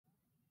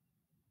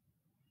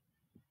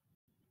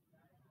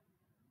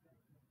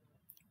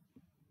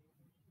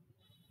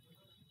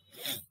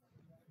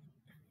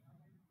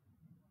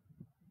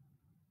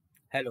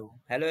Hello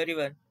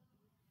everyone.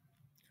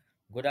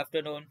 Good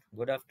afternoon.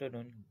 Good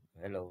afternoon.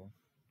 Hello.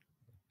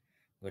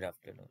 Good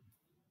afternoon.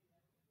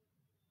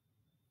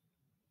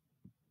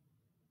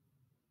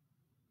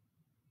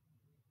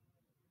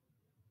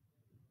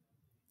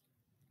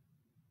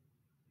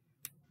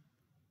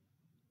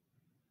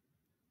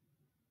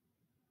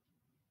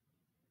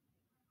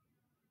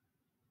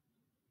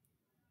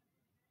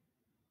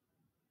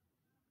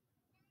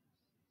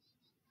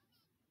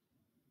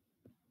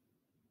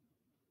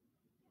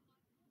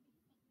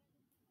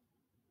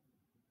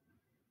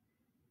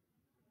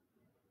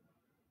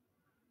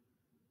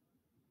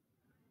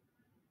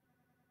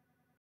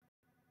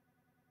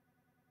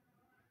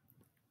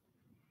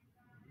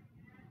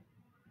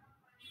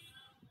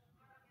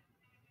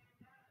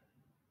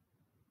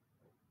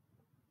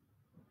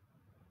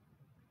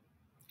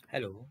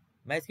 Hello.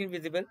 My screen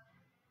visible?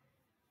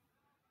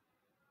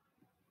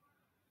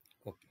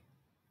 Okay.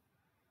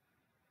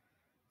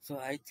 So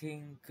I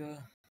think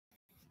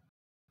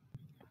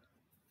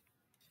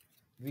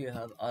we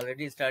have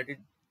already started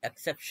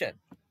exception.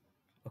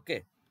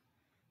 Okay.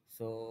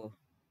 So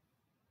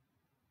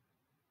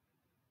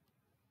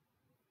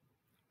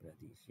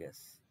Pradesh,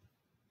 yes.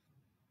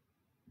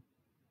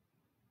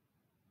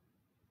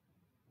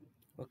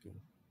 Okay.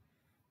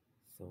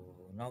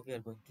 So now we are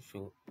going to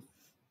show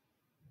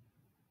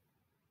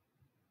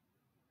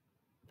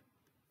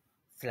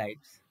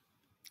slides.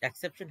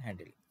 Exception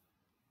handling.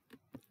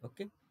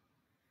 Okay.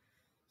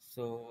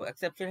 So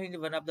exception handling is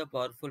one of the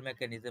powerful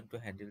mechanism to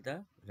handle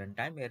the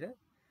runtime error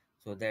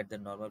so that the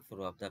normal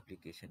flow of the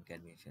application can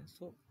be ensured.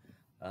 So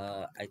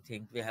I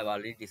think we have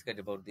already discussed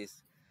about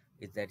this.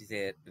 Is that is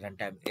a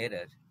runtime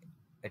error,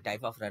 a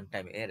type of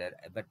runtime error,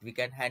 but we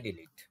can handle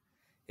it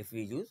if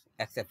we use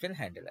exception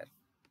handler.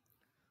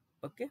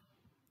 Okay,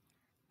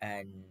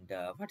 and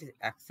what is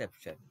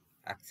exception?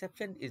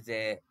 Exception is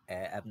a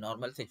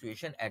abnormal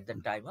situation at the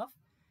time of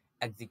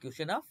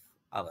execution of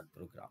our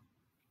program.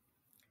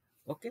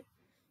 Okay,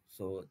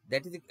 so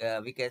that is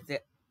we can say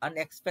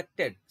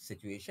unexpected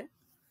situation.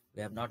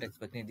 We have not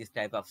expecting this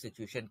type of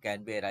situation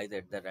can be arise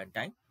at the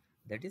runtime.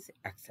 That is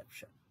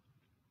exception.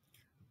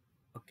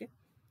 Okay,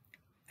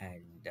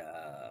 and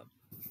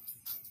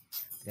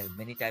there are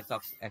many types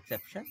of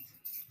exceptions.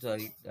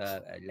 Sorry,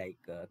 like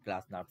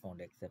class not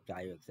found except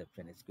IO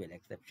exception, SQL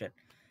exception,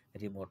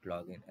 remote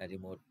login,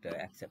 remote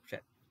exception.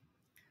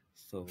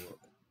 So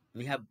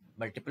we have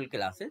multiple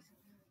classes.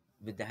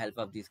 With the help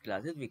of these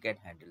classes, we can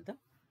handle the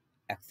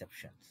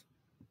exceptions.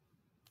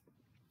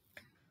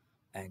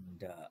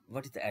 And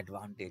what is the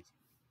advantage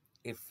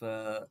if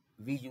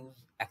we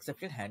use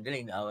exception handle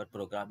in our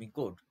programming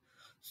code?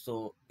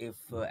 So if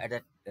at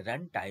a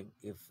runtime,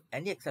 if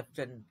any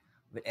exception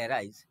will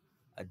arise,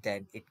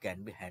 then it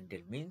can be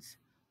handled. Means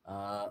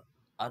our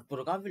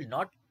program will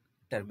not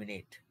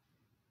terminate;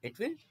 it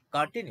will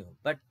continue,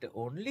 but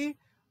only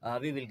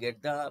we will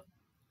get the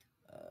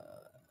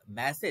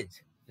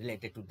message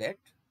related to that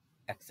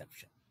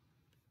exception.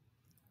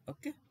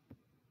 Okay,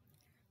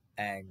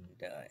 and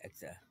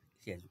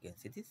here you can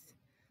see this.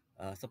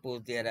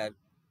 Suppose there are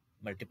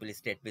multiple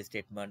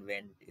statement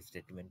 1,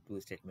 statement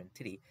 2, statement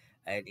 3,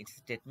 and in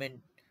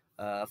statement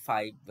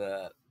 5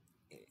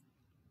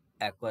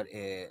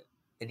 acquire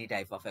any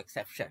type of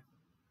exception.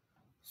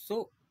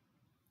 So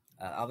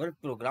our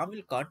program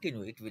will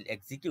continue, it will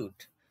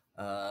execute,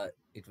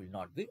 it will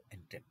not be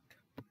interrupted.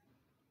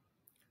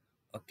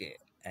 Okay,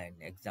 an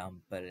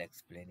example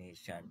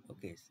explanation.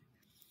 Okay,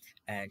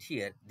 and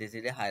here this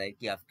is a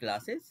hierarchy of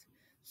classes.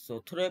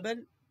 So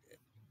throwable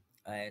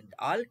and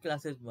all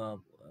classes,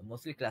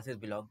 mostly classes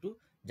belong to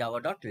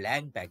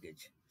java.lang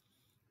package.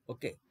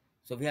 Okay,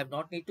 so we have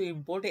not need to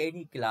import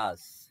any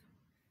class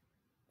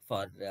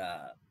for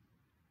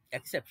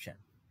exception,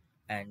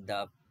 and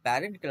the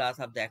parent class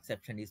of the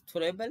exception is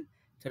throwable.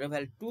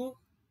 Throwable two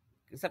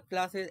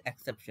subclasses,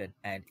 exception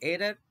and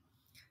error,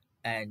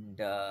 and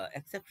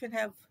exception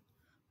have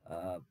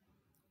uh,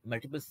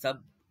 multiple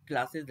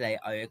subclasses like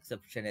IO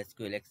exception,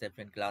 SQL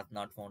exception, class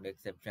not found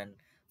exception,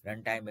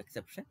 runtime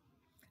exception.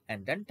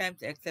 And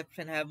runtimes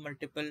exception have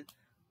multiple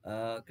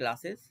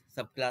classes,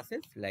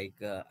 subclasses like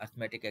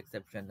arithmetic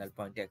exception, null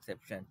pointer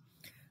exception,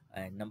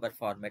 and number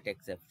format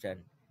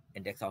exception,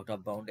 index out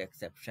of bound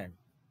exception.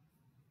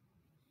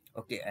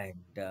 Okay,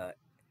 and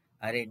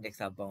array index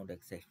of bound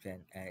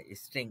exception,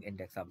 string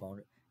index of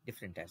bound,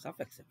 different types of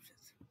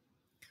exceptions.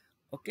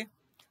 Okay,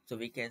 so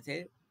we can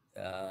say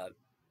uh,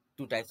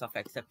 two types of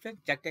exception: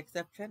 checked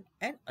exception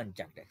and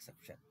unchecked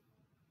exception.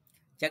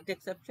 Checked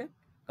exception,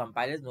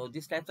 compilers know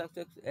these types of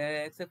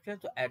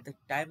exceptions. So at the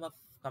time of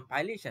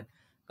compilation,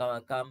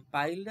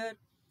 compiler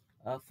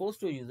forced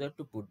to user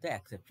to put the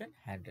exception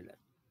handler.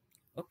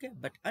 Okay,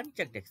 but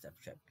unchecked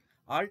exception,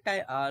 all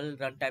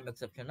runtime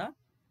exception are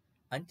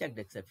unchecked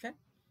exception,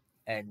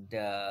 and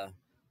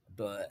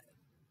the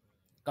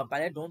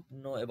compiler don't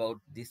know about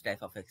this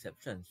type of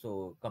exception.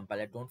 So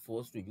compiler don't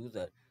force to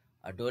user,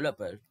 a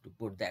developer, to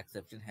put the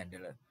exception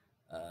handler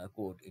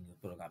code in your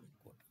programming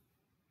code.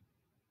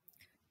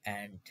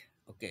 And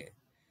okay,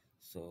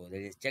 So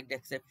there is checked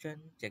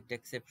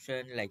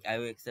exception like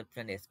IO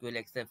exception, SQL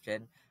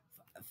exception,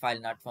 file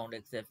not found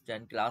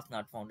exception, class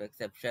not found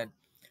exception.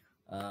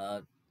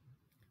 Uh,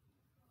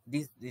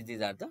 these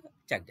are the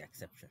checked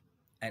exception.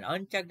 And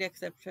unchecked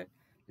exception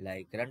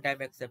like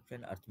runtime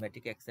exception,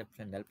 arithmetic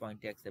exception, null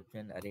pointer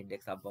exception, array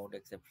index upbound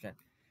exception.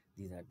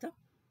 These are the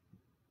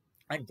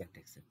unchecked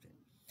exception.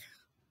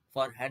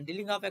 For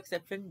handling of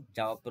exception,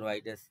 Java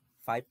provides us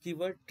 5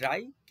 keywords: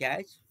 try,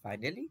 catch,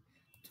 finally,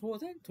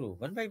 throws and throw.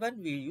 One by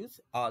one, we use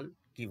all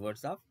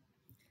keywords of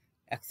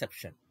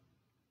exception.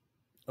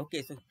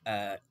 Okay, so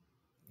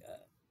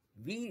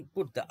we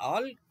put the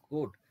all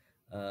code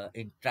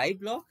in try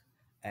block,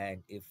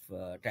 and if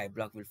try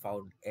block will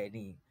found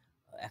any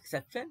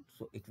exception,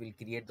 so it will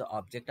create the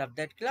object of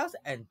that class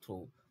and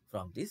throw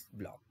from this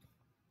block.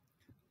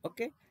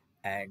 Okay,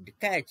 and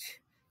catch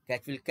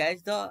will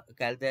catch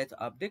that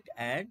object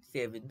and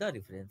save in the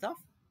reference of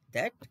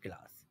that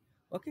class.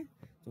 Okay,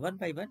 so one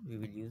by one we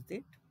will use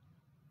it.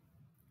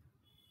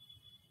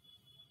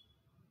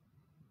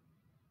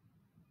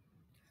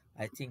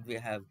 I think we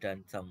have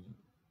done some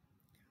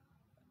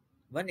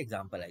one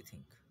example, I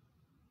think.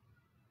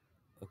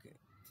 Okay,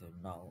 so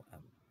now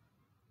I'm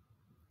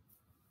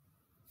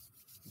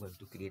going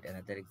to create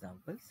another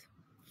examples.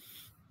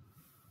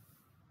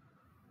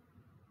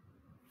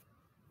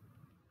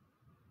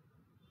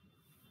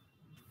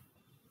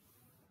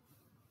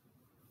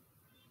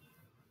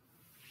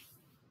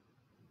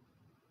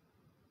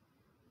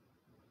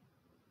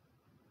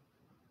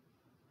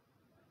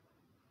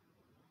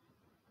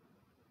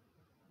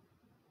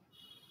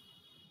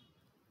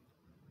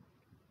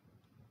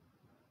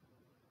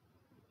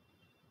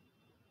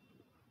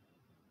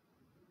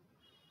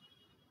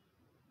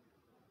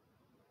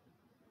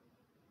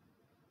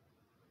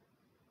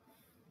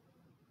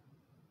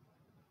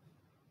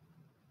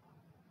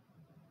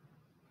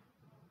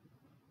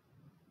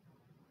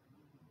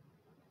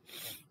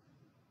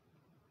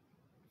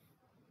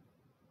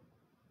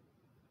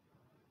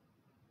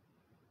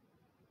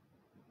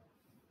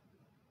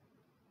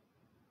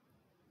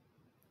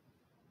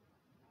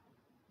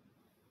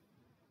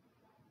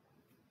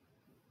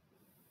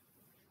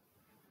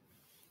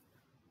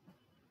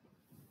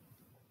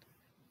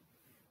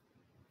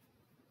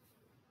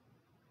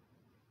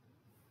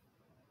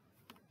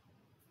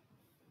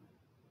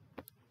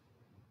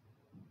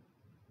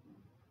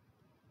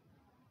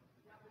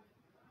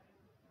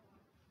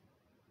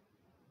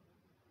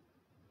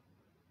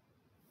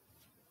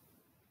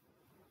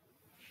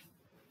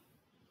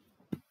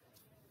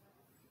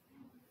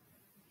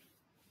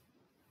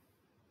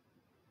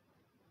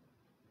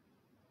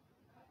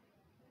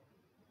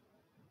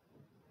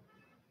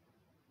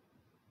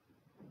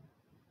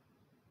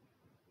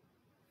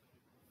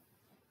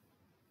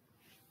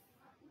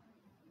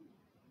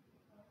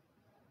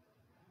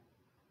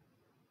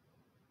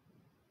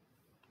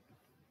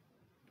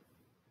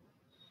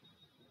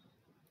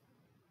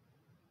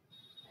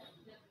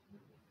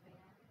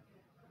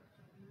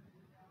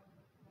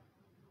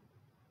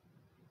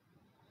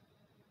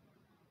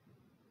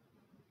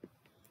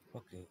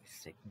 Okay,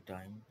 it's taking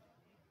time,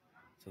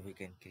 so we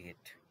can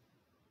create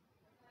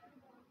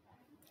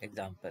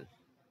example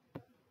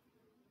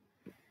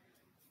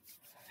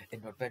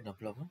in Notepad, no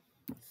problem.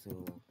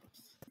 So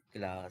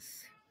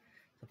class,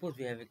 suppose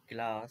we have a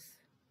class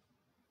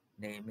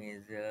name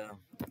is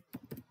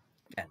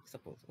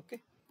suppose,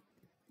 okay,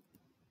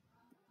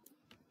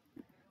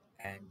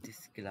 and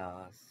this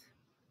class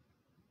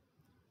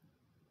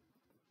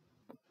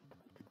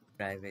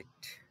private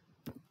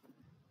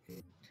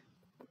int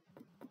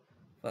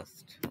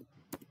first,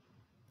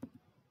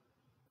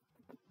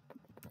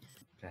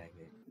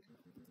 private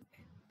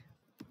int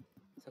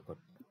second.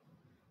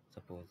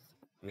 Suppose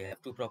we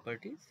have two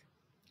properties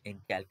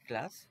in calc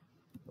class.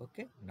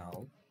 Okay,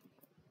 now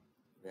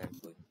we are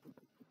going to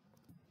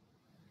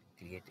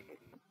create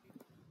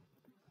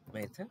a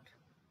method.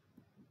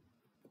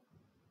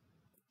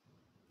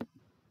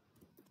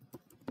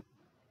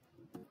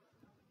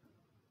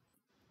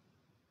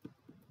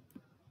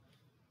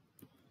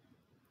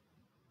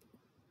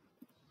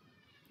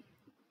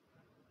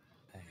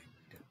 And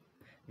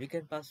we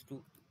can pass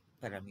two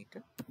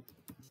parameter,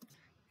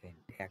 int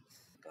x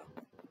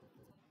comma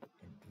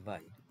int y,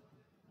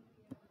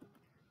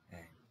 and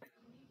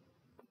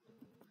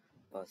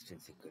first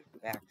is equal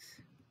to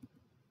x,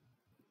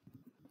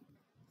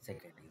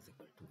 second is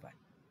equal to y.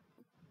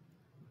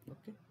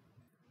 Okay,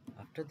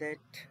 after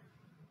that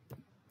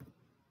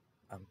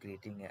I'm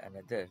creating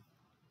another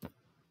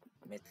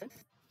method.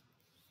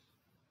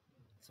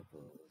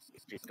 Suppose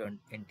it return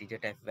integer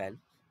type value.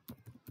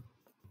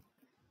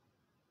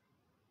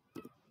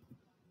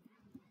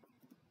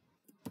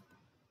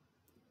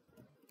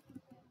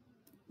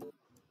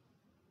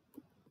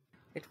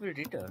 It will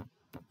return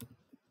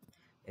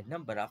a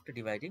number after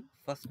dividing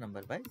first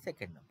number by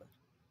second number.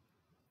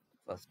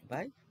 First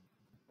by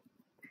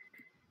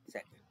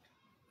second.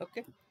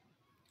 Okay,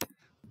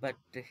 but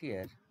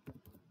here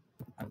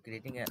I'm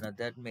creating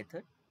another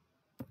method,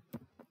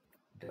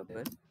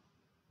 double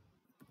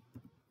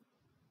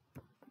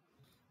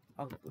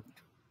output.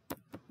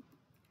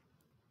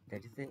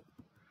 that is a,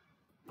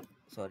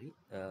 sorry,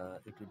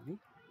 it would be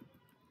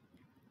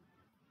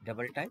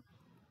double type,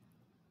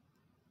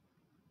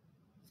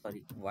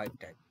 sorry, white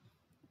type.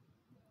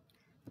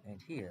 And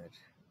here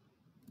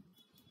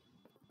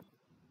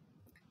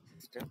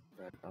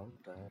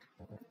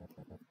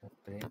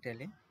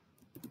system.out.println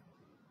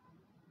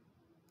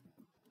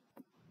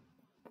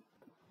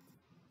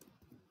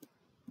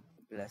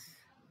plus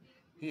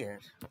here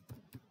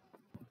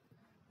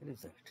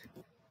result.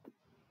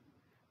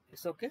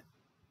 It's okay.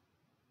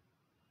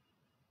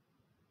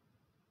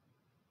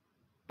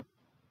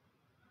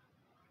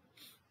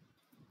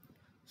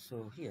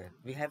 So here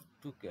we have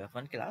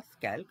one class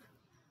calc.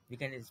 We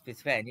can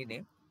specify any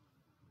name,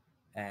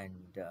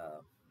 and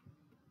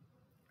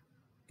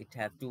it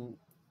have two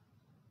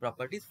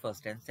properties,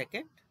 first and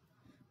second.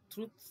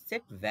 Through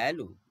set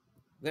value,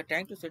 we are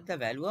trying to set the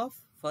value of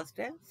first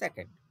and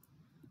second,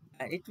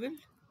 and it will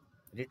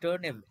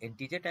return an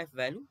integer type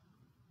value,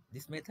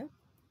 this method,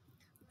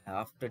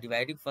 after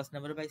dividing first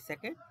number by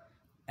second.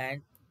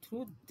 And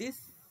through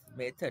this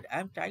method I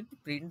am trying to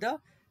print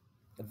the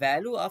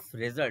value of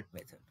result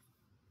method.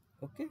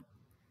 Okay,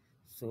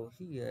 so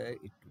here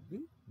it will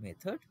be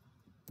method,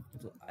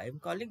 so I am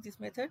calling this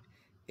method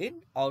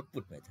in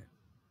output method.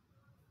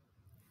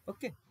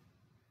 Okay,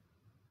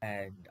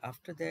 and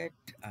after that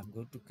I'm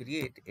going to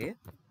create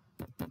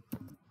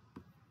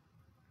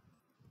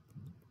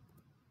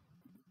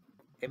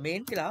a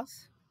main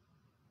class.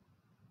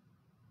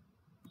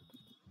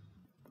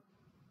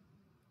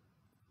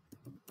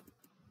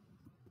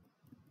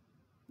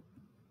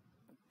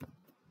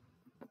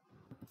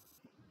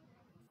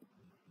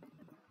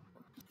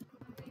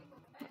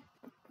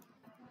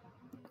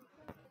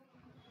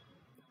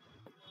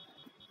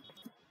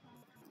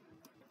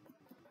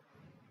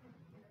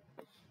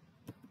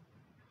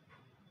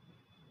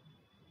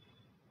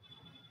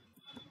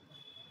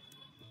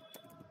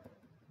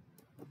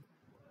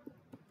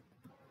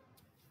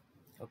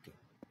 Okay,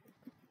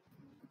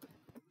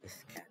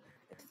 scanner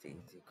s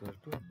is equal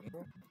to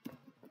new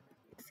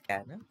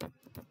scanner.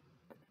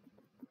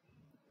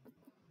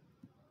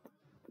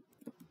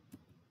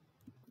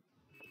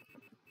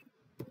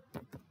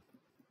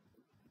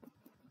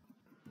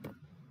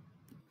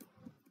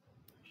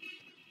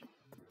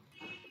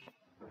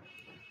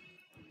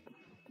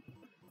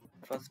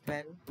 First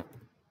value,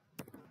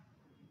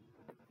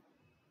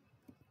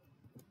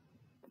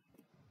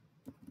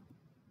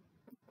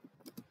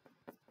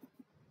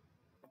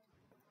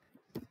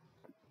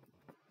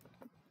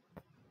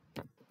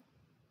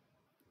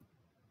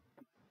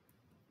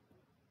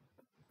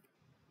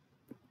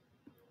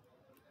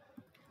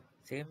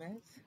 same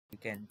as we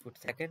can put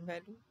second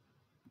value.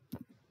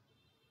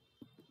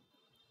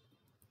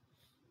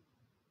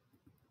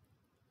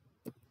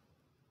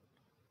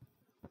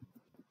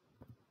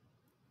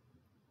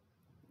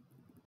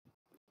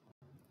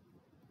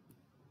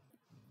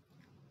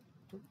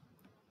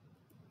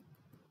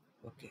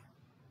 Okay,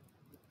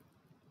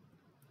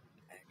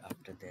 and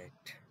after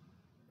that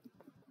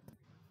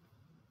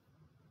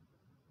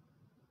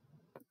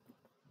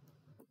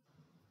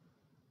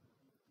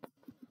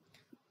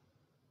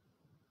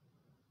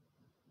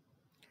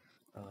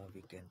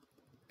we can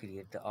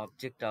create the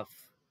object of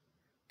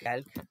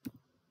calc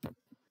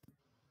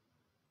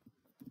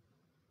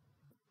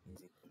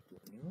is equal to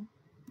new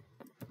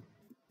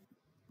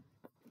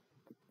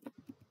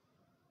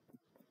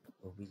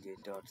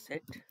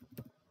obj.set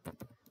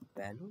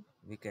value.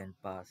 We can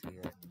pass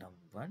here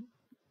num1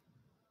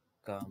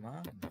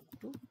 comma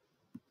num2,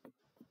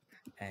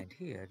 and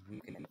here we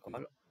can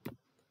call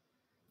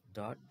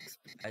dot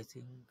display, I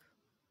think,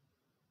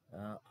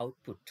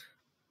 output.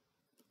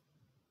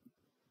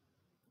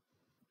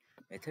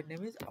 Method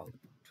name is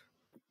output.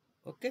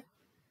 Okay,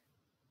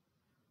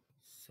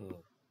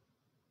 so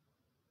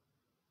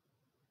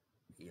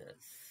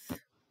yes,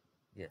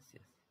 yes.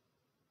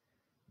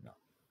 Now,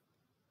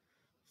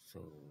 so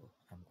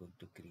I'm going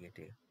to create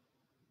a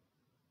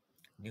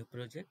new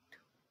project.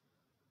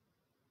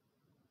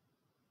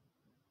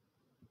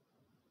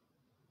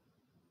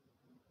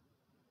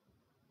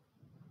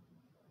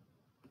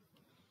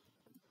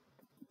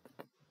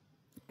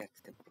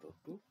 Accept Pro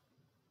 2.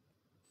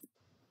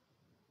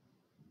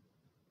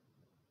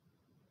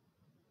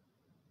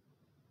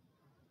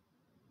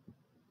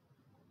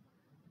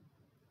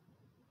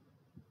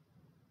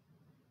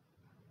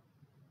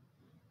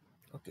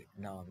 Okay,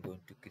 now I'm going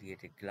to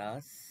create a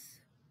class.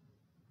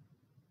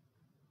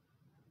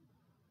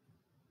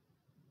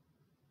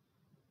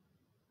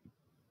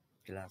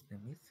 Class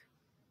name is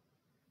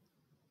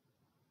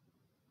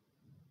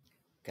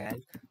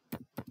calc.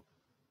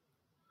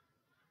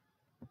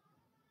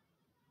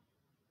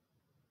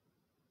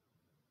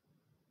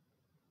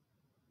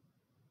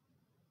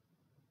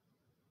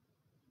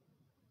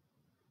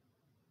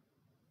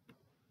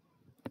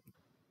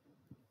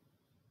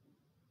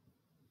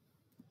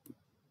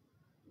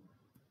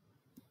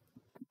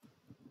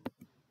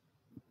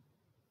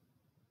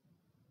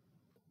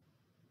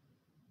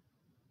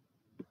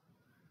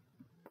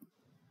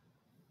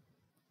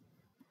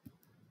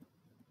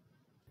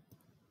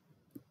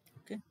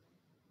 Okay,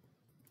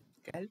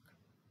 calc,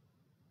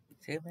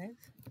 same as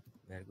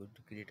we are going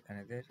to create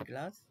another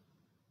class,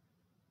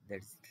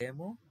 that's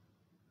demo.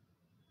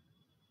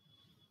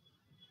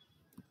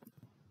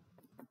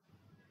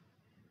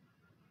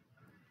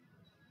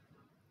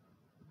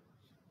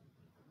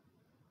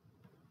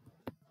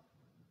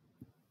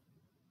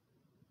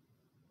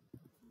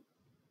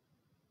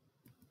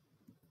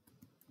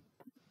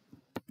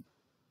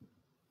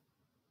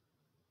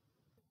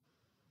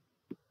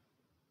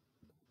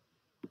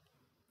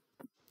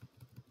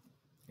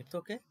 It's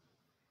okay.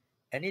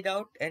 Any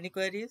doubt, any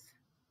queries?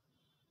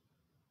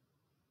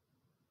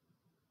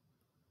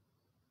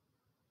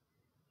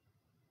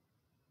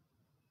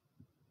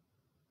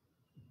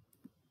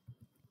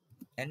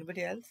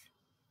 Anybody else?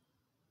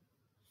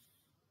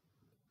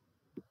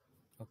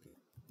 Okay.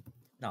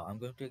 Now I'm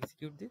going to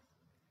execute this.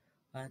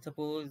 And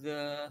suppose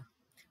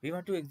we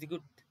want to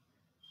execute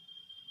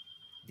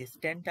this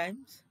 10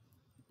 times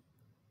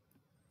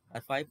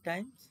or 5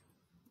 times.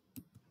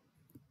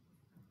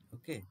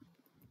 Okay.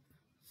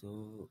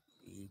 So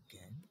we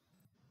can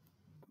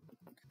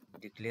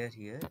declare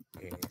here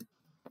a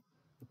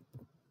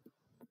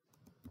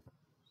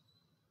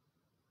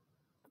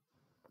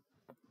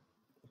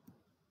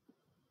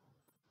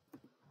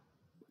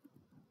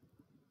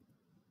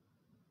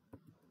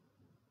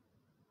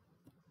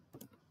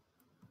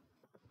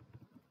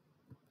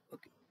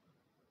okay.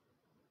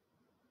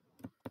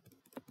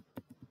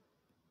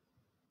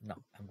 Now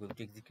I'm going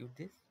to execute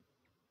this.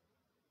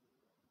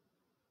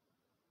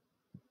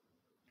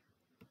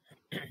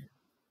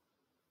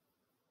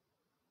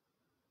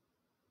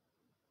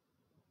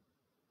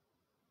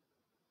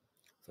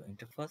 So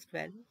enter first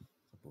value.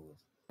 Suppose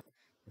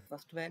the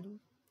first value,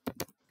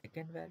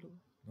 second value,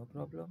 no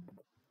problem,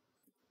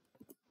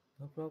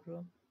 no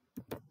problem.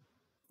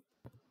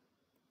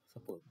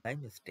 Suppose by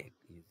mistake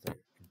user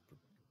input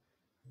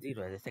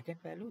 0 as a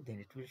second value, then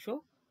it will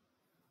show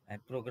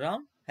and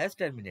program has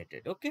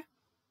terminated. Okay.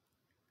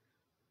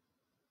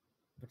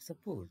 But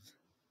suppose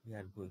we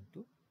are going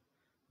to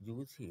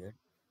use here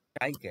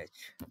try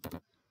catch.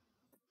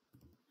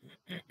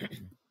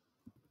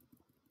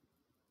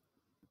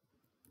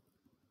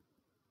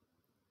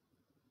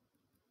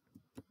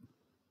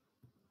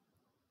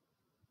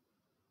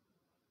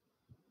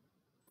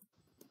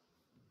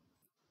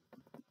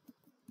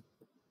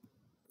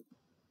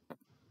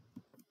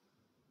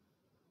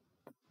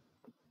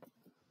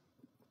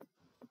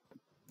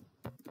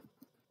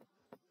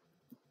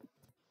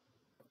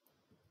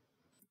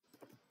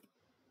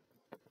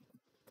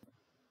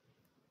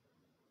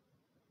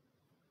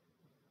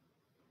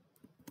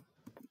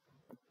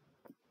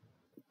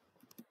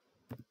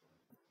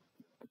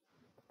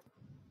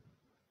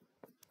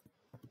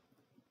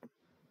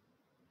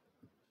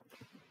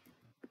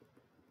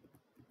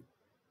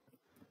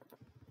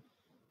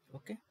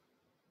 Okay.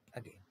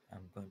 Again,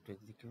 I'm going to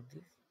execute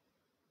this.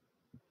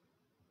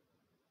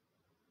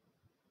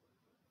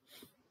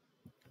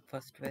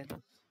 First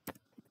values,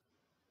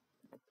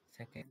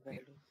 second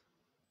values,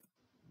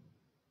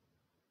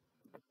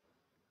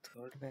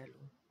 third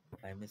value,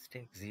 by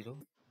mistake 0.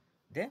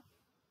 Then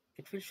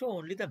it will show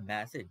only the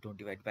message, don't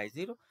divide by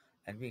 0,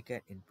 and we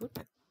can input.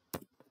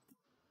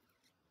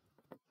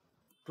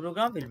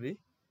 Program will be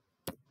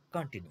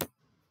continue.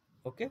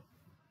 Okay.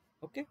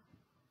 Okay.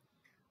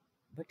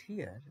 But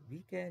here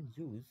we can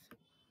use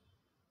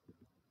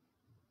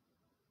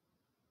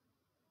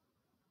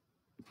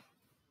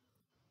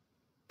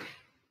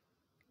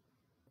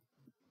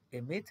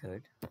a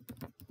method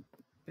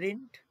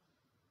print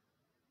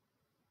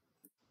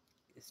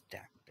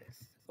stack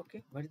test.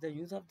 Okay. What is the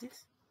use of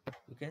this?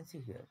 You can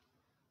see here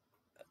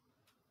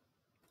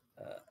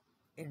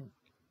in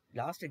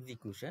last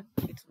execution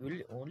it will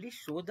only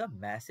show the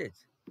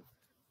message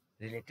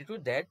related to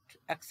that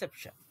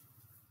exception.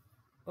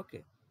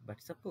 Okay. But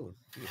suppose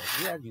here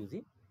we are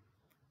using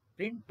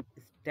print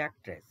stack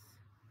trace.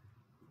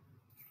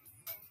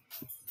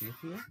 Click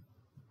here.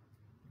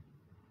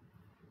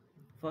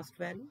 First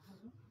value.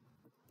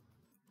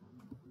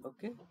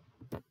 Okay.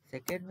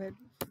 Second value.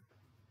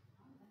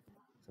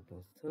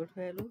 Suppose third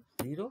value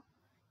 0.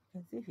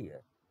 You can see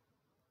here.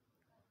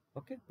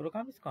 Okay.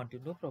 Program is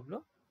continue, no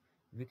problem.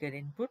 We can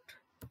input.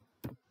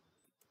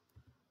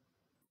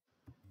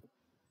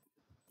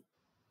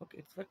 Okay,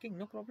 it's working,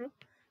 no problem.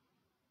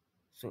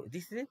 So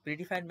this is a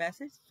predefined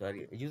message,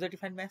 sorry, user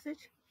defined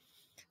message,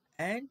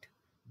 and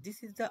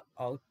this is the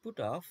output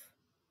of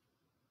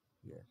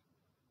here.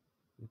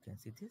 You can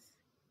see this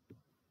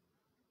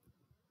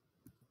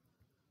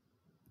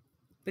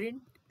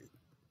print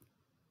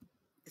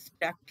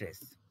stack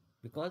trace,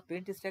 because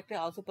print stack trace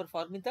also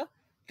performing the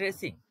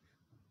tracing.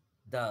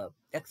 The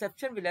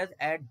exception will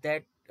add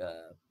that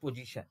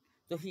position.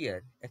 So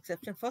here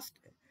exception first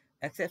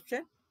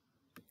exception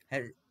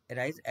has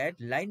arise at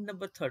line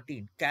number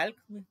 13 calc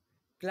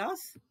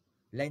class,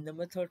 line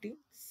number 13.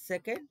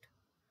 Second,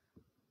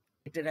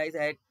 it arise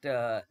at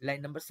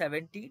line number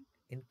 17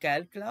 in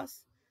calc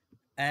class,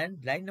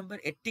 and line number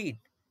 18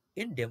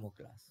 in demo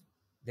class.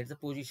 That's the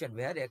position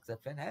where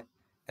exception have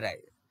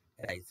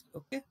arise.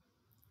 Okay.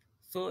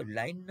 So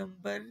line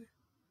number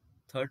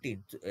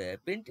 13.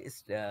 Print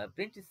is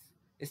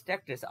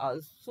stack trace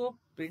also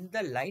print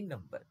the line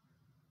number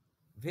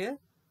where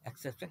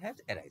exception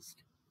has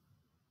arisen.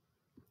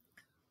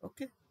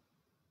 Okay,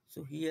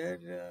 so here,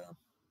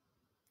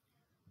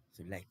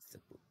 so like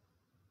suppose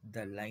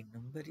the line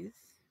number is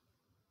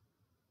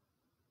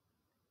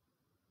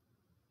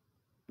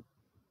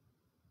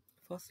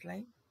first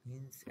line,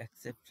 means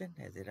exception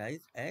has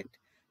arisen at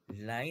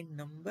line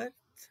number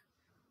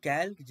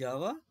calc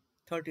Java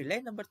 30,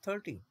 line number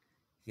 13,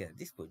 here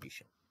this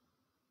position.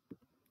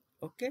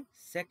 Okay,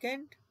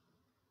 second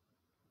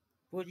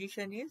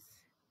position is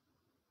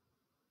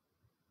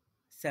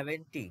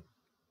 17,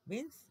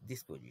 means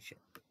this position.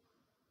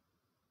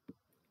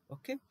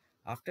 Okay,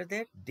 after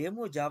that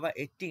demo Java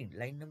 18,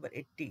 line number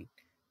 18,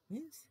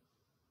 means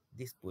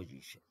this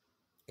position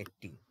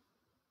 18.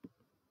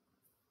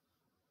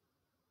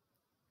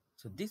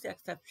 So this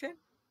exception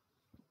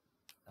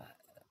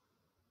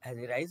has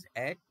arisen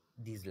at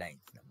these lines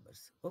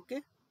numbers.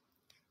 Okay,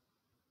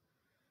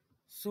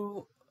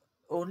 so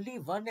only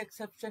one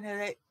exception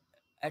has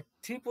at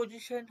 3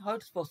 position. How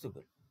it's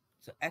possible?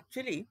 So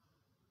actually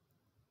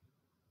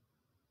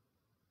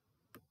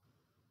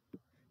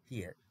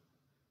here,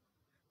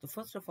 so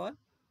first of all,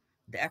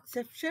 the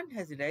exception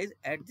has arisen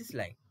at this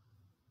line.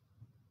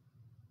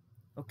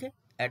 Okay,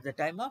 at the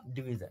time of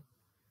division,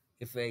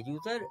 if a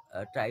user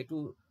try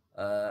to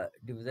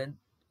division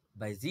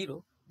by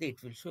 0, then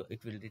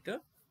it will return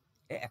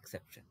a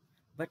exception.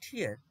 But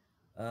here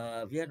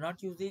we are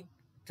not using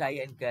try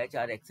and catch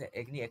or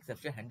any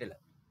exception handler.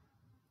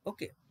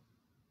 Okay,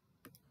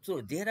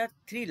 so there are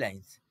 3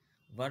 lines,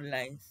 one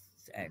line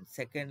and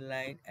second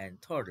line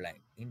and third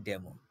line in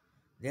demo.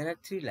 There are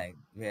 3 lines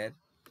where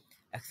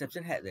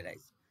exception has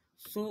arisen.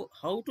 So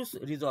how to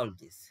resolve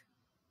this?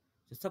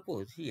 So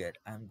suppose here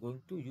I am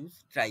going to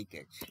use try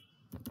catch.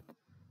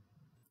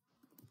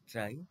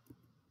 Try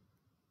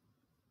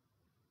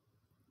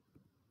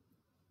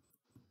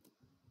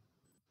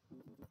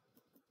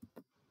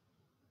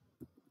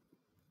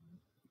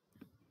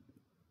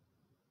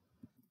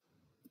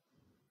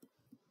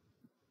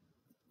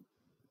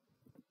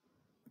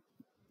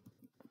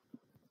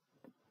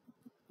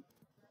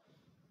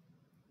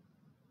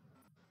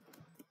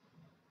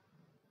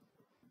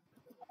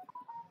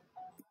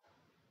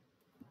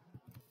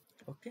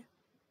okay,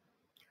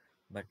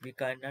 but we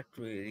cannot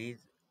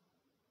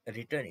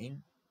return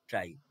in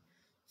try.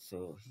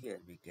 So here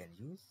we can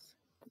use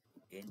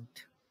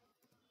int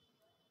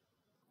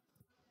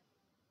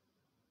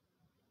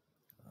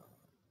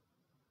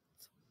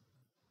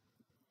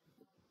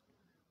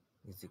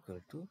is equal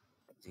to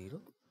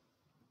 0,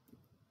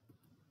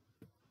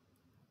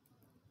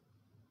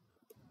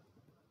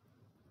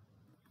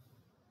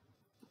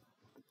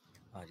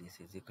 or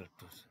is equal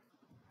to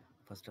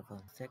first of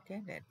all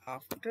second, and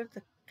after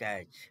the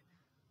catch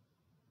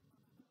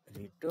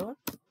return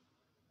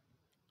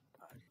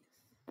res.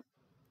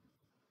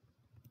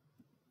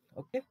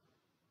 Okay,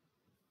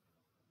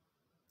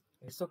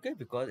 it's okay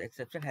because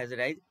exception has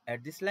arisen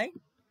at this line.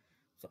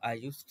 So I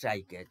use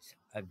try catch.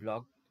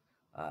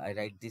 I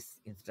write this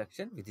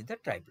instruction within the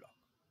try block.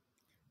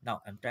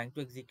 Now I'm trying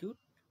to execute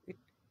it.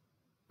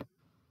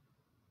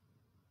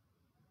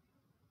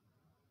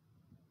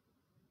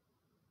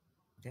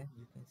 Then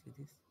you can see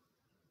this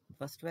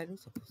first value,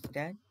 suppose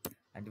 10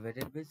 and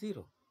divided by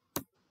 0.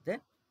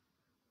 Then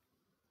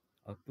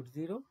output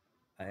 0,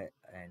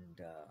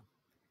 and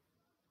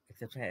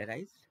exception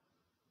arise,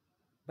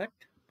 but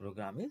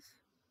program is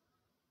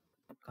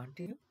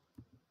continue.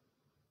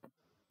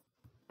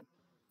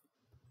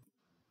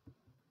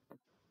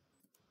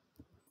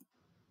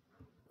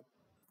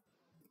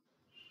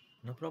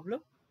 No problem.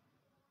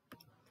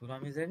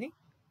 Program is running.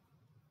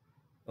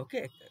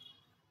 Okay,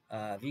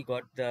 we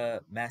got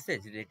the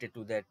message related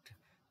to that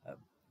uh,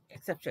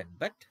 exception,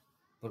 but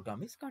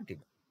program is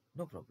continue.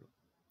 No problem.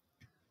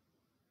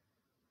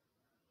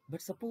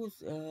 But suppose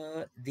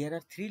there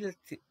are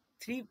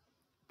three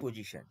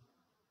position,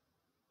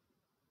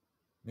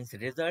 means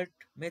result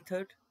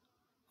method,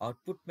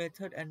 output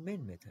method, and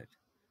main method.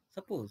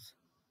 Suppose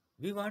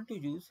we want to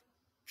use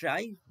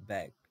try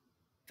back,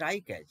 try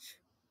catch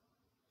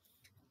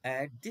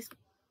at this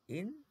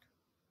in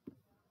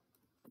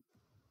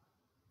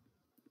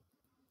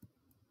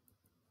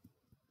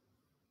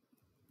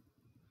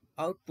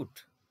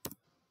output.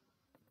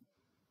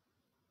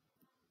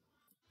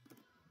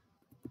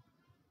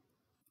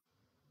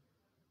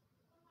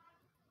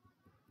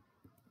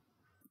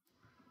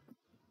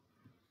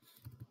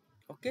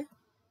 Okay,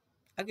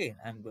 again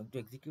I'm going to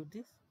execute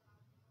this.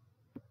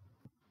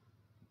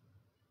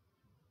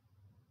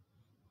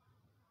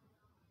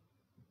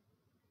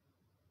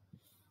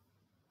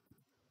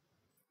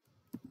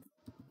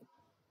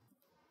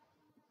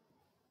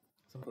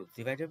 Suppose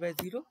divided by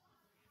 0,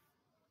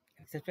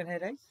 exception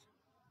arise,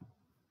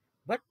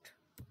 but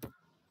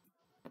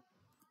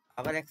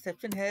our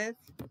exception has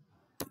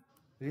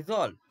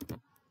resolved.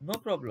 No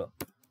problem.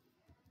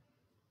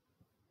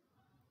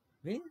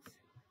 Means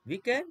we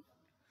can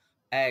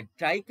add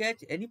try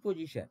catch any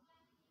position.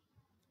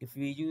 If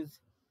we use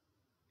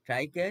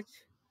try catch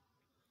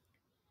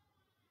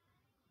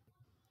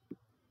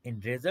In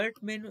result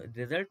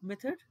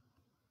method,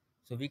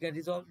 so we can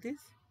resolve this.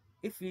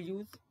 If we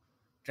use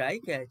try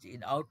catch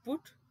in output,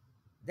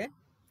 then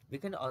we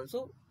can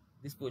also,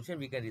 this position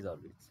we can resolve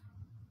it.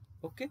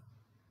 Okay,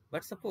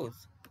 but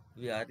suppose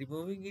we are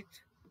removing it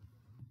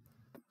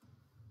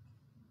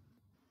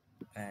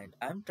and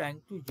I'm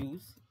trying to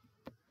use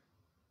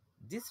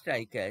this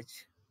try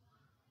catch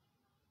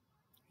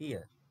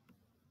here.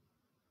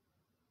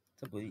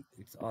 Suppose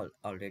it's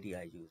already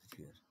I used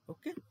here.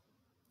 Okay,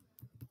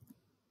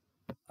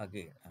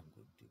 again I'm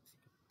going to execute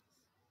this.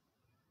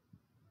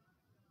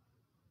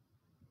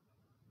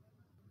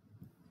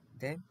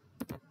 Then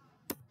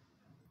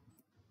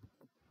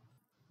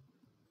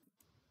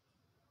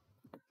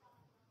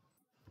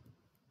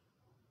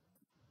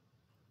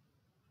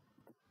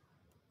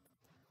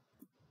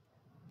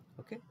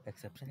okay,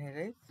 exception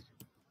erased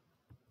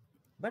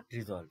but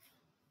resolved.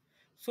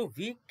 So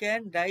we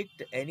can write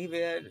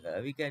anywhere,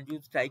 we can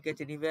use try catch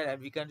anywhere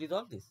and we can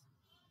resolve this.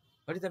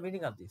 What is the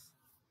meaning of this?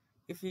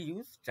 If we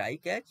use try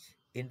catch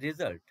in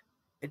result,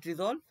 it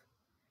resolved.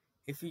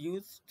 If we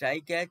use try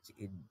catch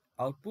in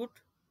output,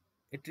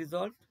 it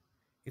resolved.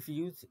 If we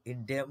use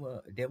in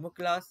demo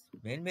class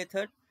main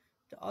method,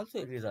 it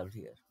also resolved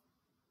here.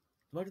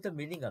 What is the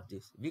meaning of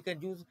this? We can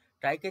use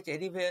try catch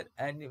anywhere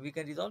and we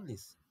can resolve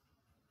this.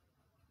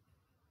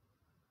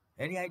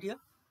 Any idea?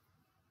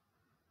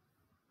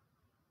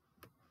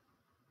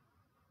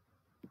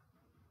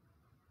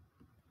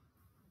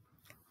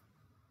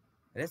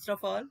 Rest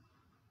of all,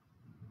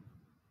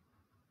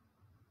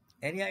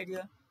 any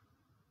idea?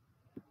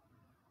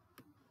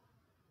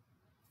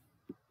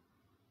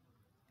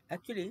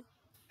 Actually,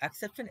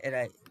 exception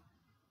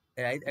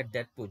arise at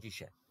that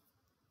position,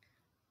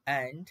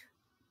 and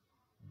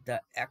the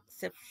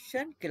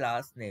exception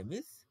class name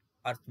is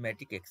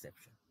arithmetic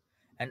exception,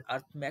 and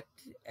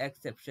arithmetic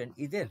exception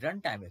is a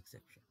runtime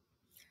exception,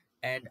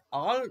 and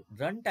all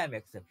runtime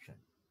exception,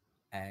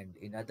 and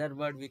in other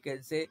word we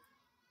can say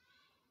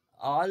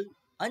all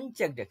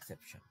unchecked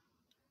exception,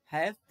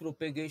 have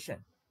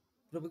propagation.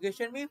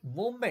 Propagation means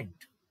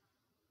movement.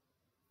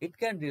 It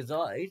can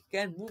resolve, it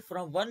can move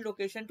from one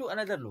location to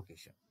another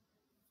location.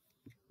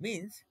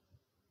 Means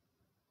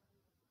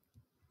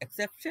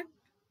exception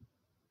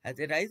has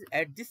arise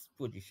at this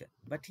position,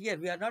 but here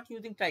we are not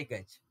using try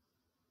catch.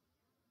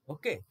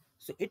 Okay,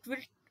 so it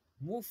will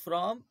move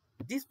from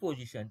this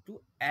position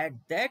to at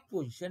that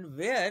position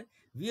where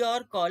we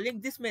are calling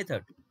this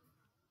method.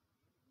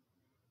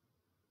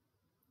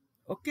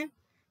 Okay,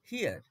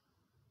 here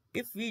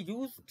if we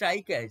use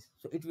try catch,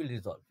 so it will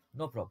resolve,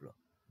 no problem.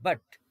 But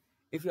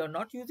if you are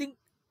not using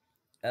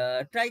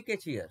try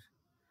catch here,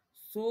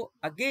 so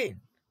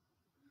again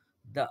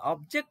the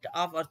object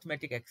of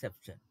arithmetic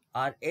exception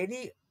or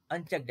any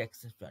unchecked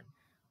exception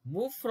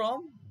move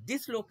from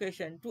this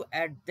location to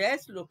at that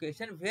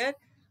location where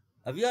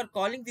we are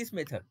calling this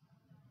method.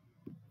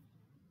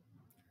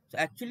 So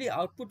actually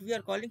output we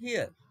are calling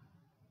here.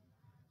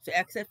 So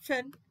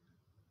exception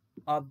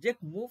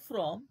object move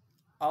from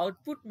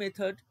output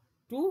method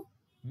to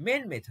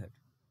main method,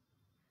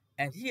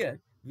 and here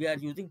we are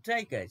using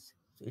try catch,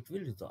 so it will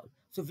resolve.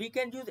 So we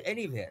can use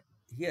anywhere.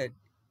 Here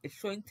it's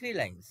showing 3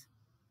 lines,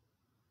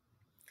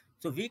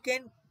 so we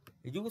can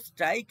use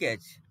try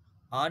catch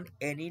on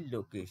any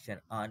location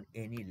on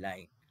any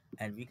line,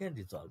 and we can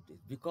resolve this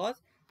because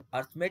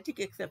arithmetic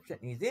exception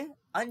is a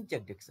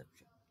unchecked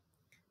exception.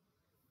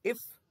 If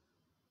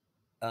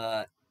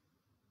uh,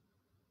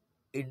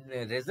 in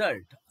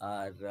result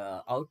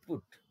or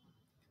output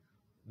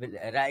will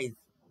arise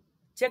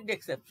checked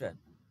exception,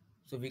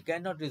 so we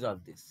cannot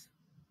resolve this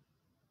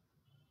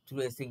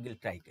through a single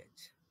try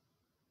catch.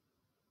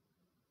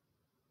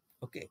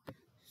 Okay,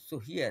 so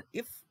here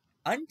if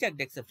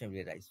unchecked exception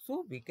will arise,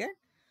 so we can,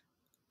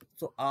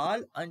 so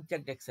all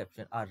unchecked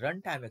exception or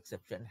runtime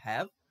exception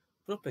have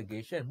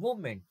propagation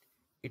movement.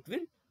 It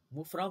will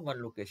move from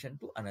one location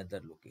to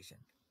another location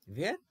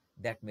where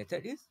that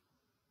method is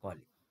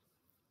calling.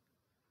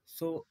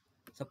 So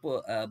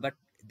suppose, but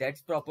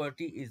that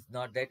property is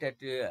not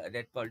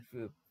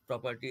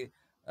property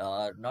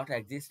not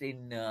exist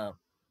in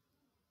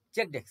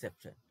checked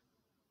exception.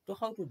 So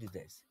how to do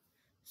this?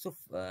 So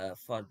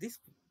for this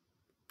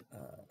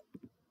uh,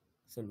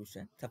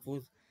 solution,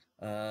 suppose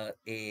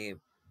a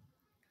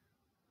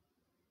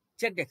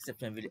checked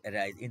exception will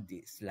arise in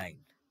this line.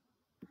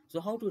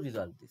 So how to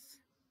resolve this?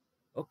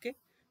 Okay.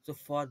 So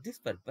for this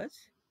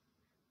purpose,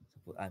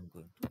 suppose I'm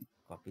going to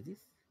copy this.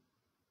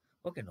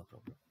 Okay, no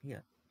problem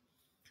here.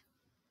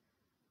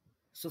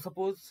 So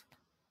suppose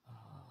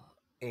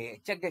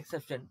a checked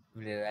exception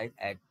will arise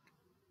at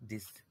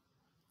this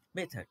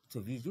method.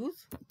 So we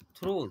use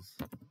throws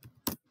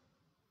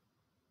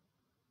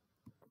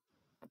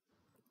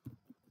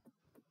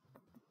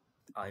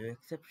IO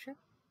exception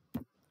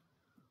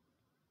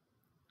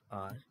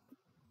or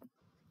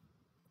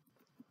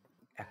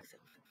exception.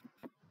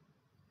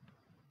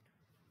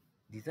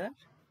 These are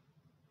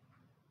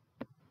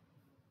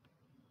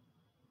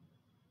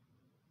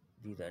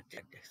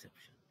checked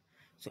exception.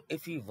 So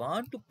if we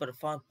want to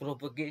perform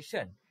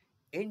propagation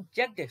in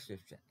checked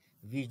exception,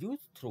 we use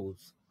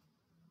throws.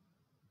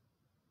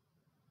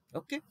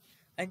 Okay,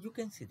 and you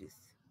can see this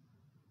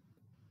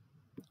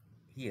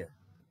here,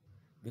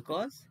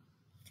 because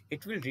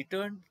it will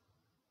return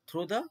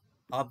through the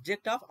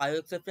object of IO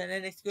exception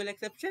and SQL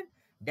exception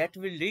that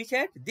will reach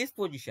at this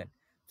position.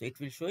 So it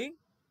will showing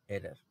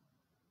error.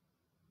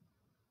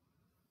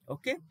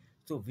 Okay,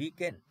 so we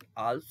can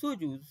also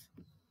use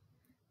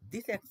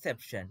this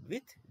exception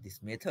with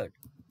this method,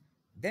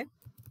 then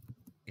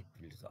it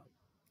will resolve.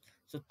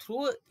 So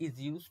throw is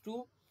used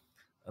to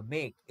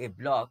make a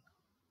block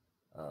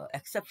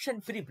exception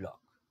free block.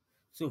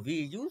 So we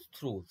use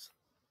throws.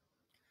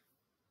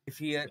 If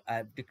here I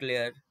have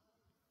declared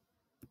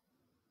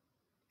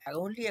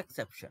only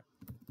exception,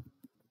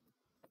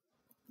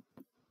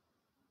 so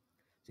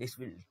it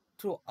will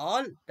throw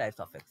all types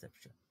of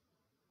exception,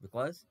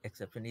 because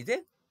exception is a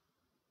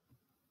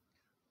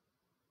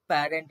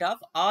parent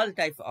of all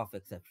types of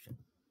exception.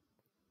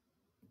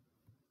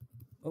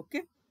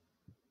 Okay,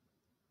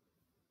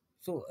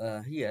 so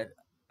here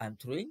I'm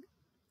throwing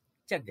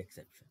checked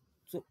exception.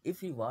 So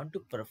if we want to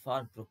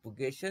perform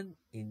propagation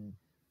in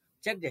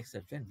checked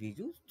exception, we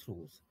use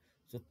throws.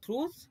 So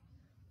throws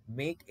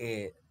make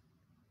a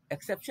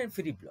exception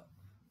free block,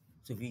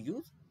 so we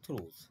use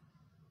throws.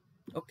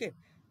 Okay,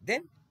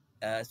 then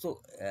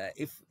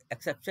if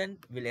exception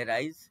will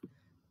arise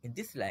in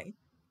this line,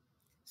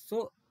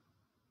 so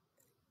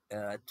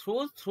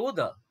throw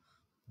the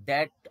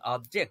that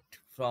object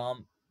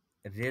from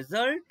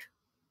result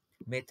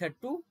method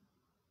to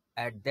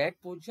at that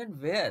position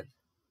where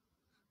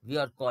we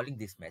are calling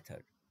this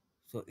method.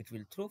 So it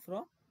will throw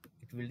from,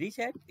 it will reach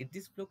at in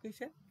this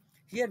location.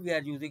 Here we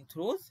are using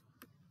throws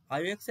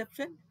IO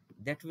exception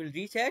that will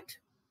reach at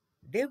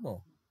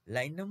demo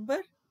line number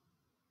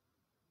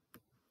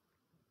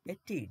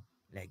 18,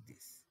 like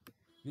this.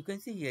 You can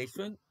see here it's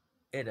showing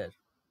error.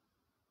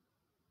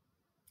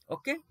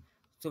 Okay,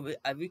 so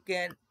we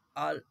can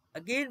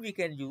again we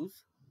can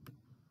use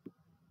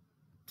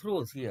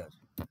throws here,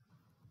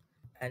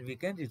 and we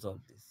can resolve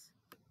this.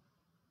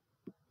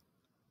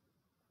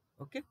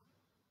 Okay,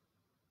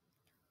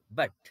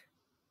 but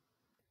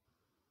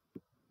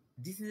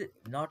this is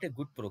not a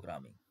good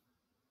programming.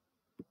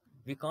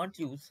 We can't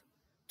use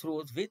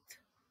throws with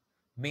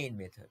main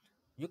method.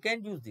 You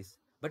can use this,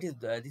 but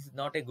this is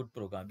not a good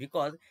program,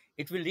 because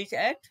it will reach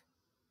at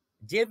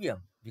JVM,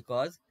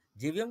 because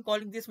JVM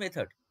calling this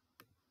method.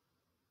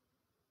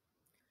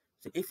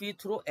 So if we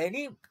throw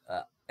any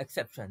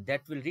exception,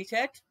 that will reach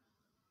at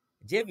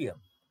JVM,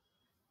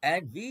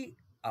 and we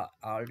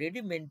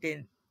already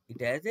maintain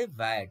it as a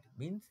VAD,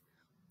 means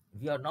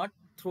we are not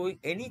throwing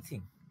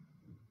anything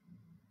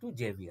to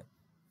JVM.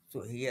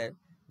 So here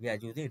we are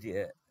using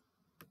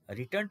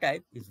return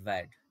type is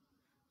VAD.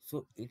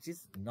 So it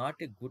is not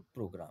a good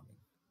programming.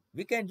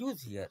 We can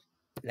use here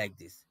like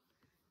this,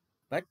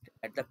 but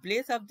at the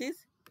place of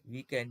this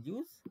we can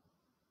use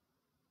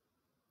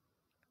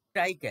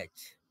try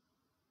catch.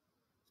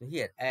 So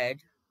here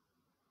add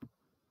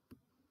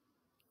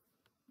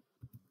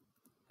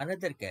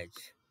another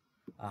catch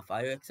of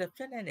IO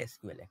exception and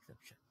SQL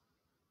exception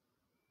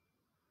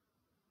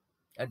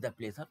at the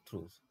place of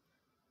throws.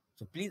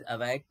 So please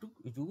avoid to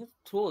use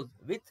throws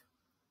with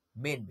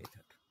main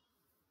method.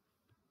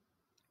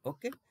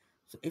 Okay,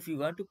 so if you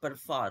want to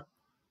perform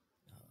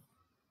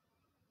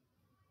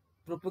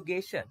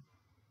propagation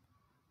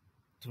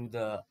through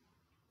the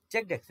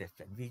checked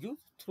exception, we use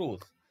throws.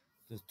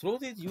 So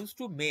throws is used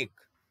to make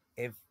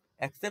a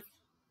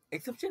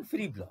exception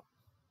free block.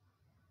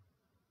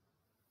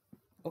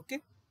 Okay,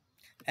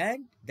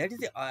 and that is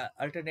the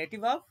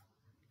alternative of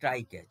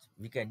try catch.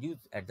 We can use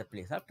at the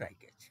place of try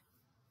catch.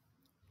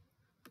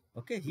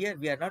 Okay, here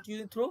we are not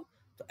using throw,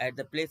 so at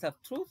the place of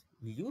throws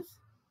we use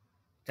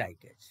try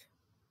catch.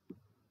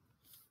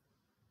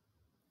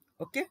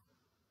 Okay,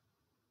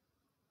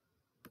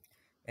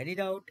 any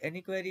doubt,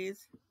 any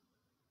queries?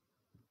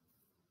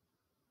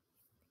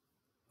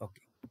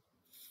 Okay,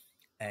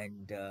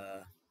 and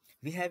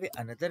we have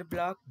another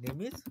block,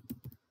 name is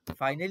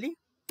finally.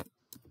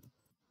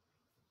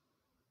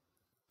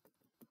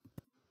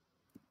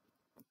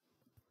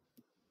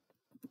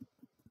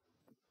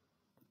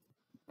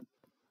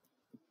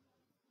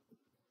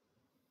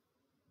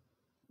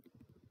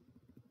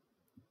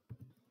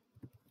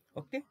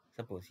 Okay,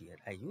 suppose here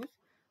I use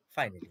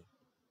finally.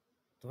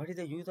 So what is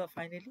the use of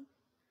finally?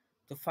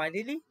 So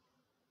finally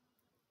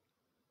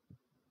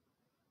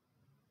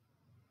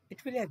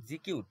it will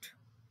execute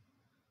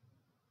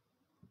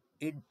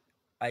in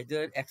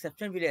either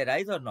exception will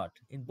arise or not.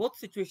 In both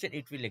situation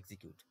it will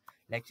execute.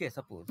 Like here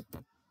suppose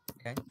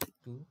 10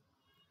 to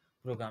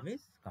program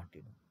is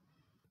continue.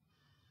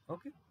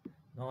 Okay,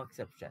 no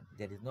exception,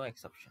 there is no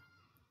exception,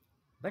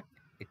 but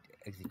it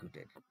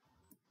executed.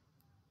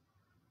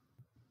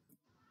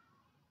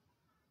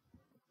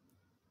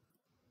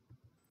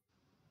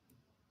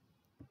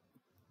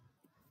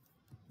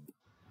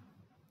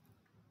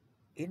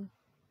 In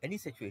any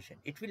situation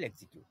it will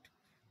execute,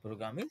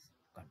 program is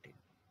continue.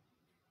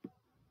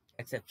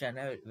 Exception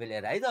will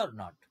arise or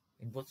not,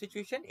 in both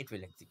situation it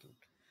will execute.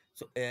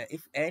 So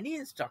if any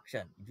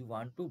instruction you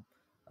want to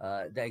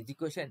the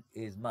execution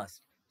is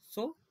must,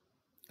 so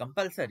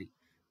compulsory.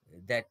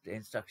 That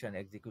instruction,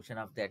 execution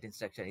of that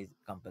instruction is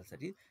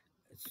compulsory.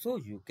 So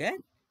you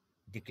can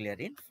declare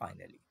in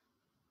finally.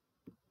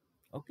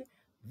 Okay,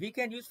 we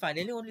can use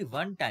finally only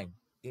one time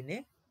in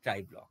a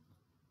try block.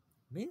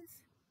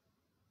 Means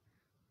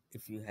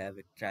if you have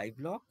a try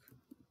block,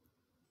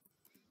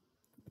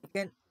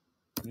 then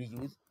we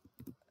use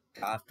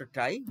after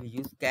try we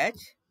use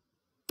catch.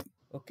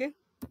 Okay,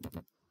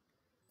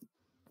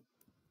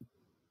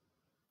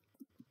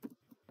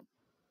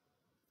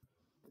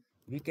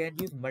 we can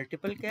use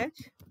multiple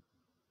catch.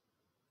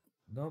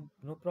 No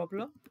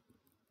problem.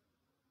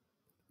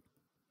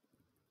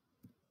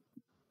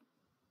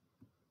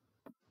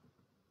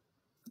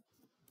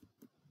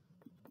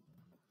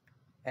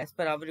 As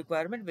per our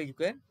requirement, we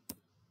can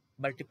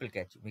multiple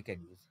catch we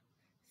can use.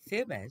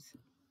 Same as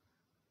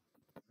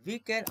we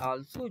can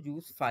also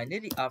use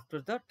finally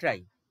after the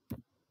try.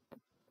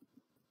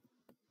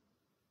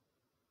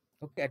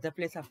 Okay, at the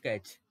place of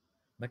catch,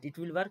 but it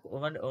will work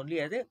only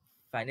as a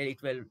finally.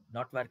 It will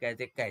not work as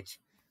a catch.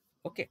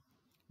 Okay,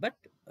 but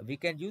we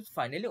can use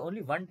finally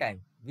only one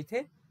time with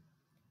a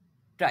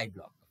try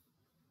block.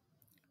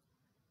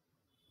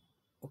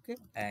 Okay,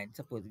 and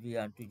suppose we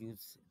want to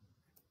use,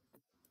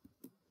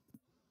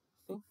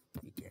 so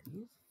we can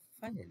use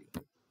finally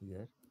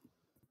here.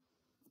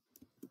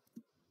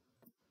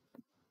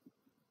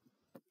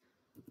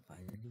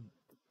 Finally,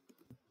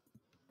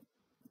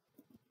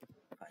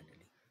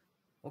 finally.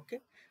 Okay,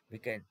 we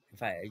can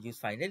if I use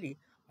finally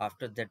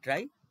after the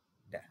try,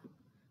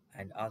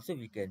 and also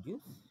we can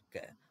use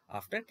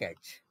after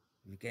catch.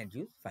 We can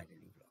use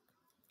finally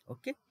block.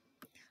 Okay,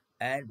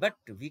 and but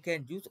we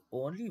can use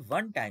only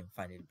one time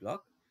final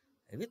block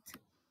with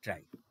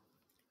try.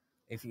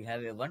 If you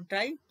have a one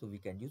try, so we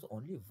can use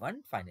only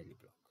one finally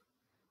block.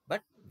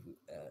 But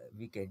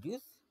we can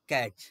use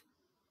catch.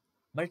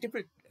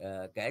 Multiple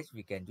catch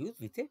we can use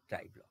with a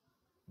try block.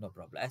 No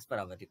problem, as per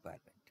our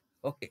requirement.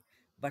 Okay,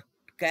 but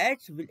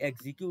catch will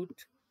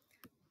execute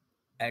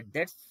at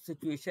that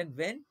situation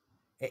when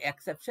a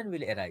exception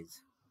will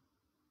arise.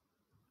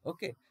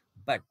 Okay,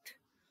 but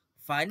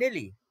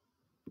finally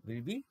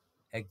will be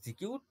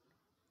execute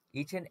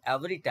each and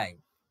every time.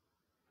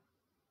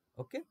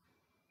 Okay,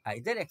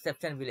 either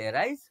exception will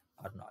arise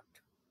or not.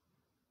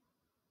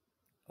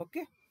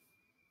 Okay,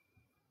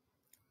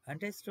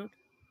 understood.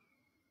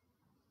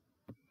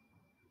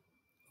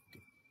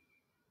 Okay,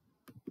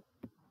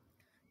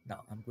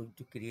 now I'm going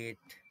to create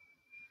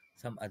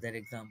some other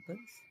examples.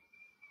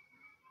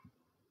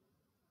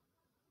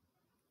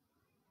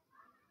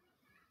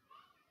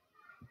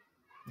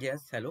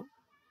 Yes, hello.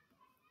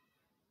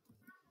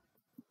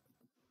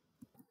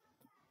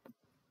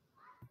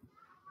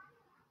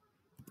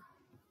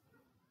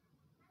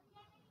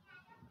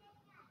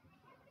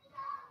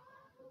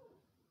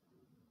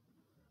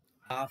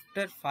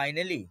 After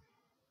finally,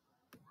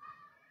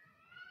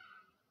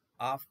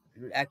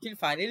 after actually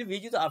finally we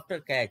use after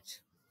catch,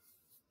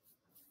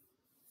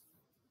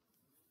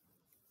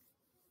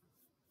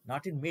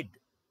 not in mid.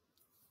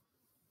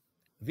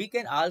 We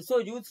can also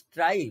use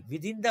try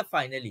within the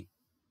finally.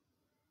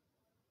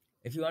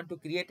 If you want to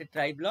create a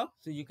try block,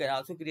 so you can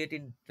also create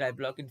in try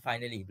block in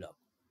finally block.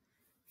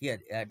 Here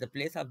at the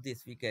place of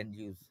this we can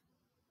use.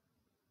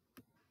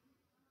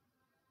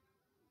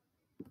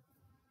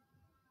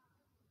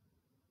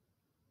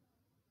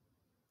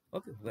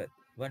 Okay, well,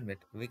 1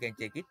 minute. We can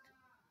check it.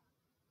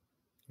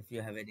 If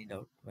you have any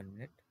doubt, 1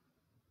 minute.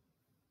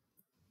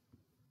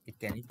 It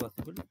can be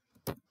possible.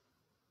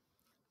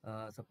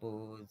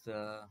 Suppose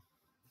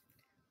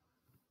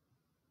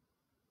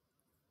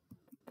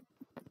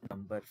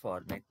number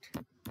format.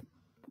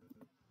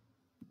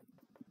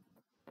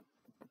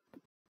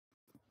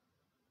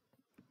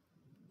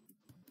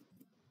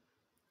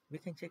 We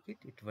can check it.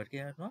 It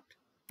working or not.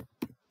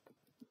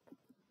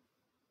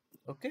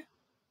 Okay.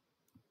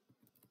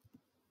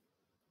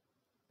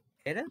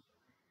 Error.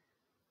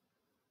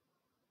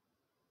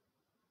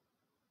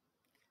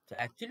 So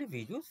actually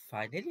we use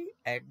finally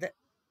at the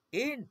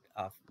end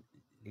of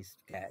list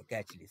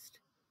catch list,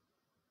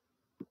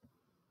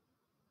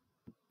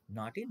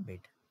 not in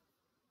mid.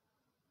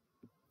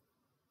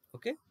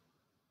 Okay.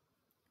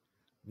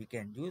 We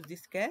can use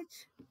this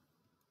catch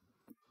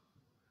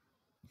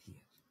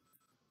here.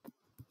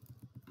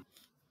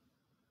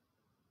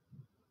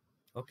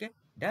 Okay.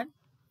 Done.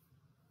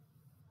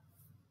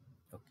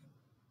 Okay.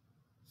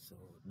 So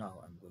now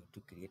I'm going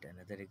to create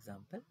another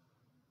example.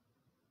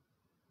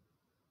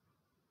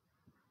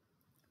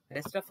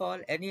 Rest of all,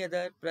 any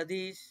other?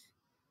 Pradesh,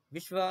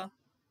 Vishwa,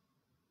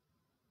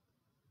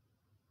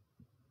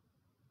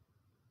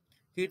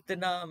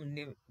 Kirtana,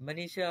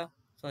 Manisha.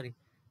 Sorry.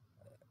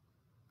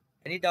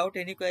 Any doubt?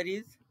 Any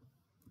queries?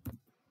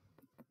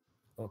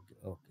 Okay.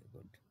 Okay.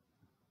 Good.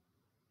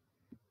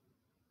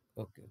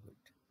 Okay.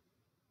 Good.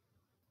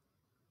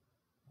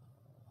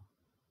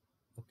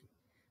 Okay.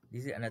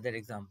 This is another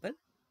example.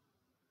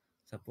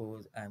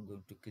 Suppose I'm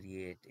going to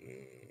create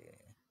a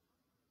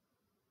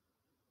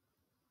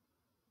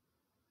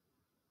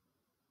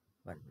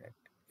 1 minute.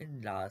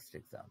 In last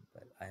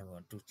example, I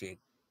want to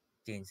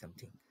change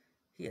something.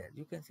 Here,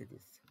 you can see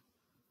this.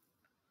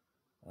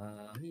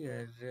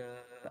 Here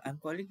I'm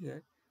calling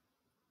here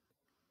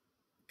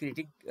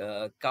creating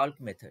calc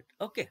method.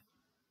 Okay,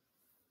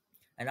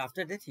 and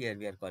after that here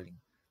we are calling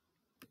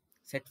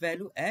set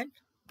value and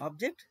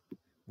object.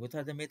 Both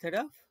are the method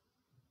of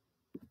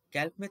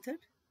calc method.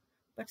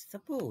 But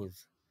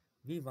suppose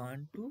we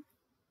want to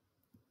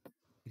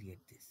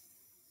create this,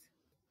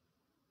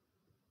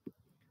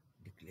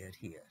 declare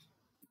here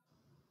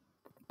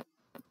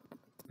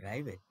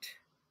private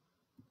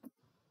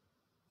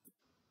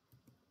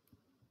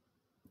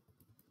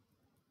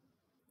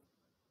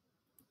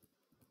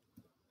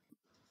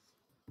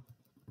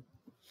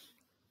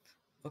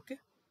okay,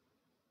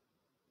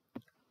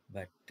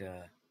 but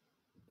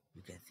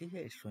you can see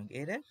here it's showing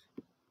error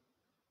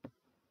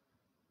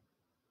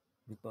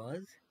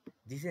because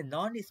this is a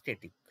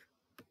non-static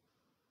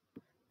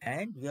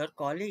and we are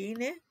calling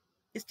in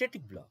a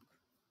static block.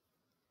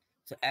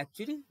 So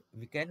actually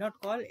we cannot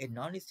call a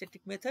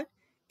non-static method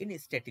in a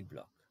static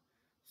block.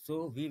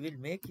 So we will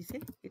make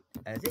it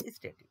as a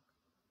static.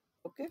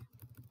 Okay,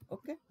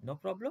 okay, no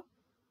problem.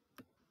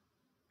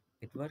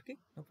 It's working,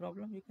 no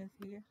problem. You can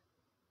see here.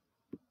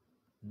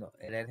 No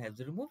error has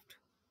removed.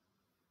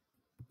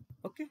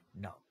 Okay,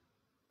 now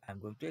I'm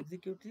going to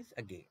execute this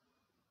again.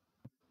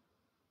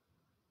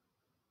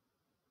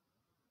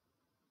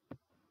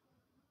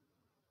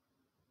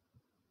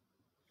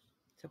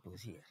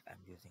 Suppose here I'm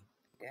using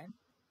 10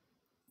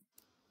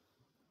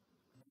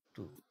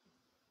 to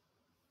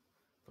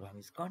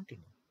promise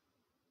continue.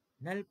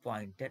 Null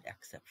pointer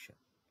exception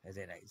has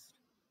arisen.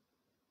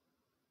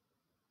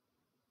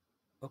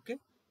 Okay,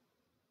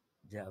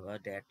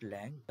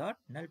 java.lang dot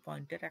null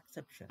pointer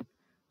exception.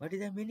 What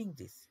is the meaning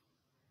this?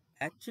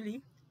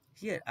 Actually,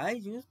 here I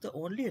use the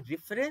only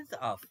reference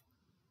of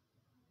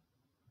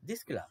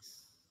this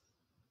class.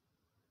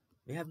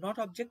 We have not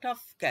object of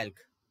calc.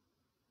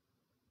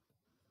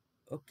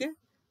 Okay,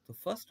 so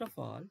first of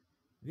all,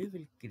 we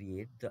will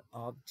create the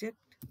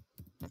object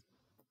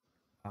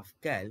of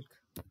calc.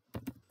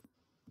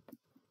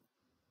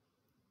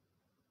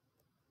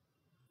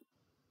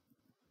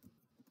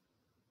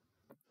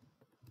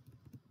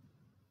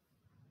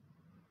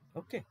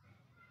 Okay,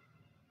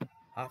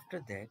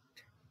 after that,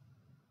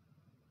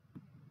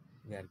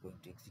 we are going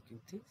to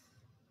execute this.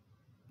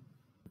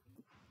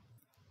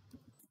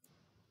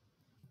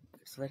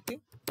 It's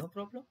working, no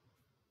problem.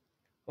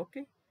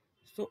 Okay,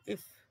 so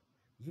if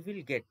you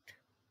will get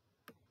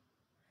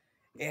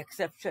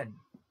exception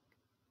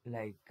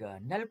like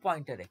null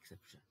pointer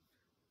exception,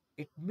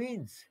 it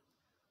means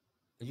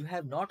you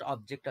have not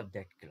object of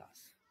that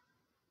class.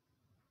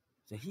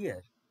 So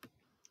here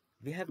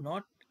we have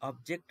not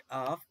object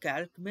of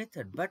calc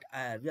method, but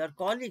we are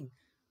calling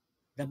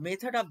the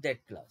method of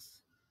that class.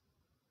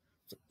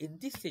 So in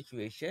this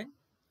situation,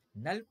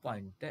 null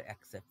pointer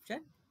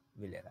exception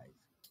will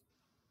arise.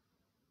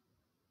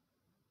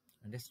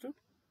 Understood?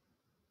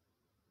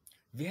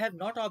 We have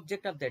not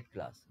object of that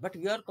class, but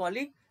we are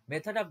calling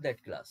method of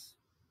that class.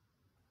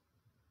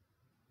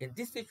 In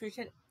this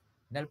situation,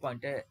 null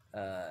pointer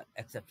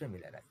exception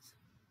will arise.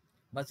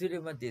 Must you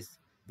remember this,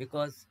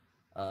 because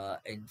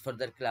in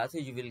further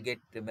classes you will get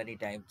many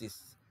times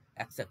this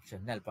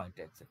exception, null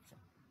pointer exception.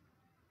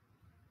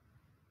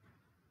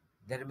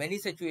 There are many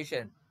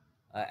situations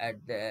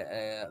at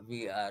the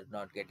we are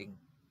not getting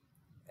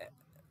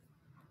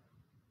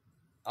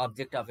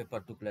object of a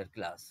particular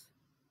class,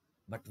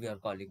 but we are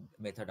calling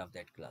method of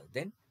that class.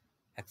 Then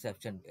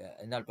exception,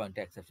 null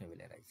pointer exception will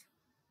arise.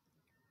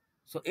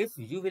 So if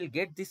you will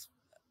get this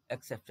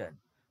exception,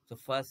 so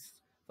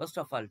first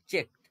of all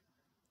check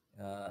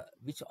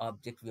which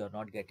object we are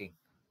not getting.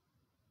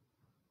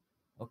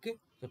 Okay,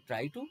 so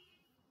try to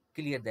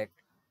clear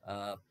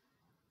that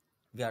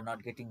we are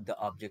not getting the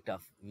object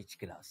of which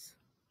class.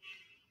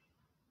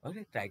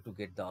 Okay, try to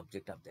get the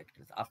object of that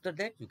class. After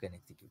that you can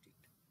execute it.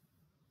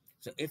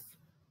 So if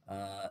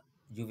uh,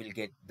 you will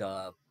get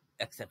the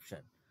exception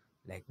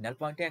like null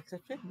pointer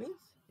exception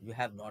means you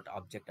have not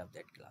object of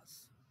that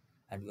class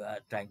and you are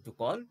trying to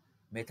call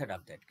method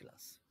of that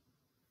class.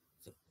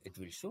 So it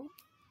will show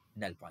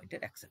null pointer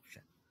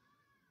exception.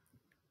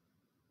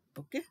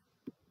 Okay,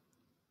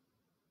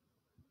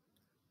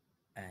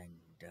 and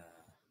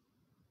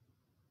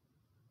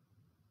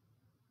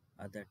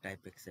other type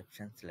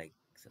exceptions, like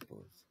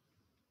suppose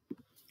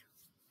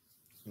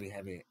we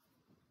have a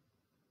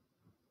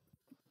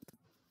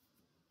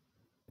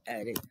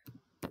array.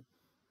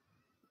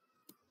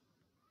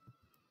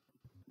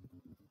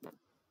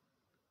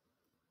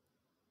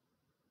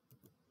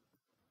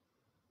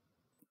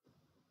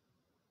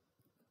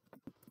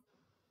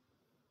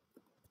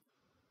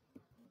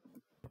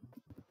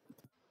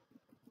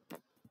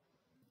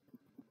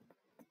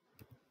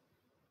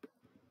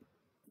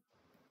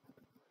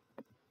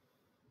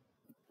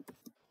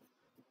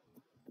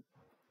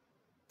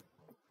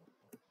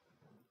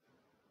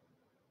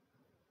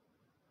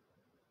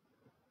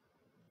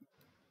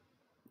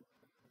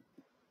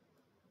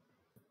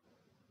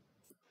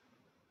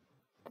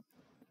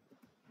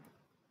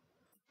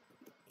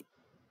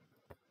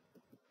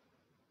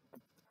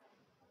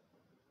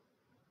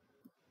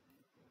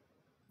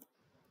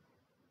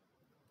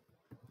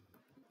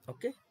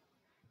 Okay,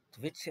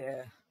 which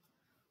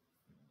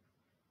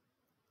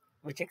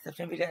which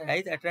exception will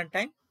arise at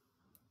runtime?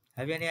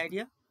 Have you any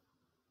idea?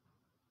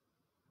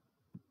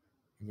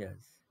 Yes,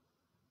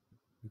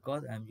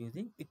 because I'm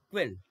using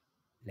equal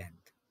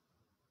length.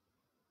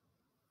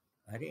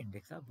 Array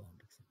index of bound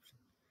exception.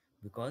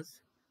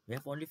 Because we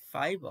have only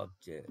five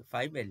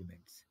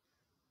elements,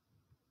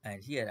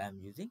 and here I'm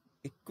using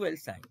equal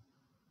sign,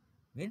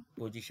 mean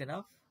position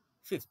of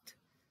fifth.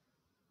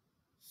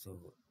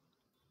 So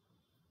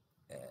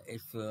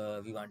if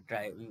we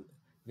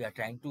are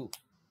trying to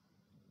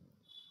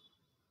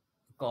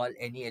call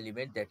any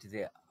element that is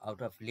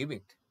out of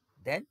limit,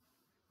 then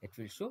it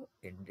will show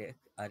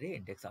array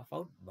index of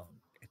outbound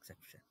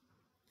exception.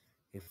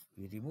 If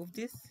we remove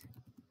this,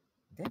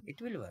 then it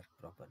will work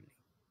properly.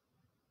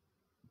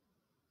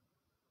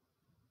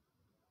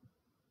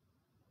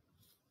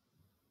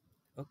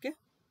 Okay,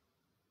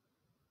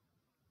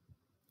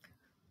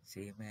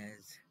 same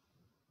as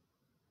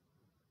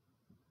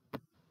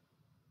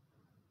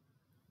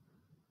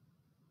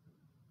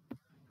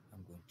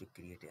I'm going to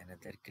create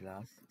another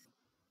class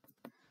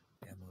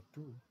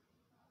demo2.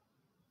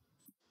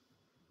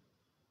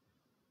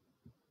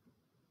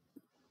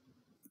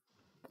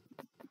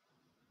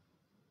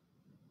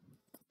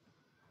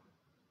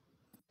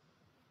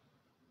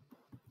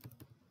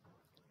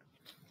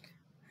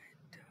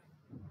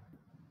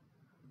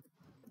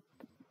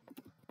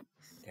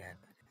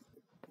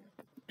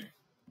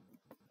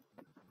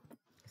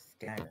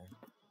 Scanner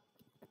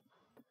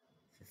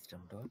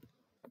system dot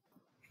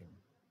in.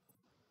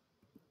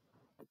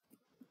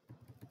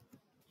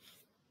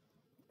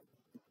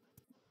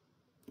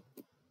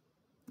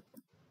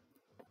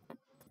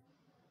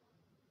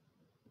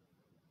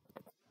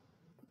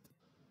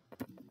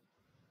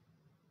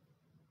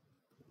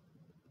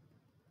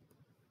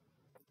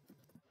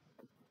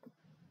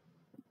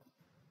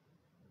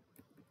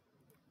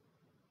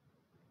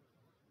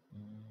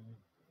 Mm,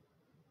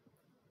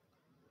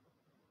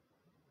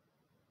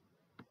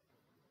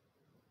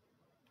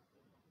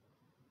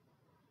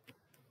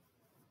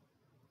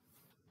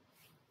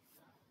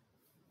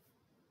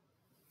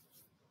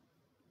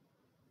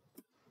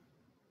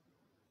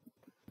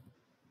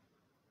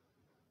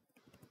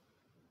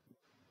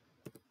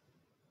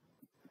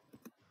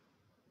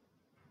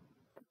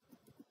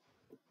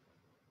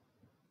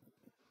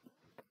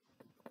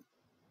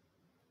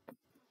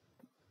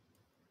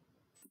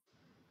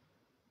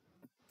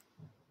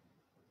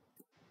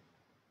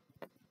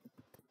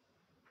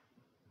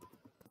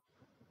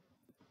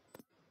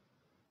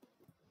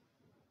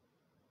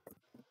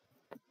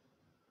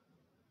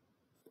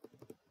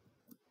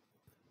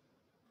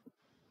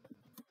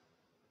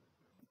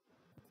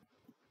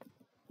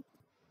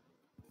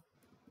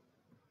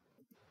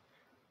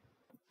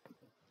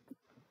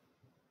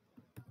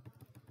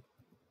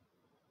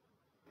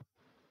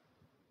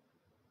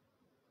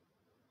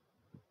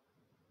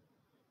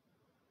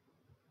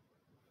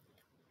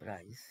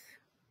 Price.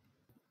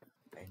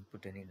 I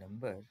input any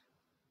number.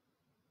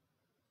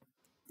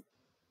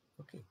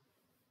 Okay,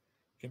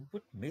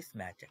 input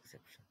mismatch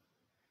exception,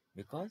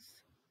 because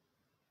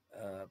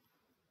uh,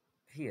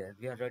 here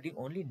we are writing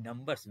only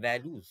numbers,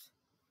 values,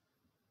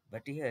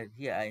 but here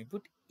I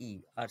input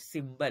e or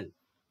symbol,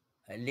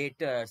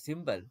 later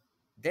symbol,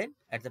 then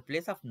at the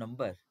place of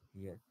number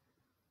here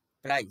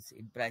price.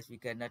 In price we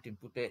cannot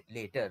input a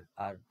later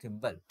or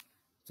symbol.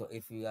 So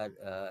if we are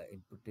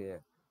input a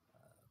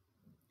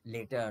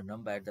later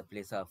number at the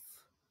place of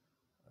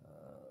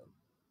uh,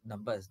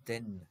 numbers,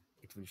 then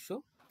it will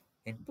show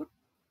input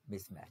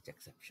mismatch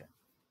exception.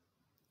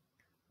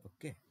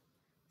 Okay,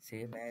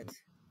 same as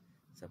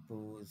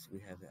suppose we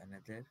have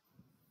another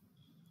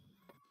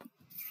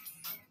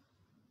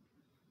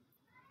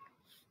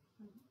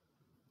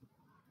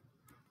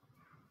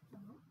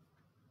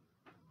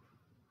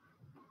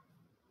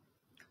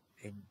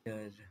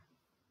enter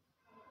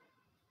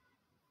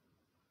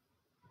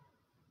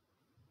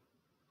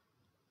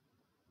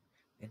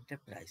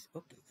enterprise.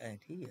 Okay, and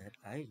here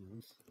I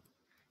use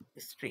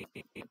string.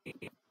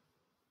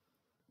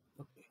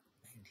 Okay,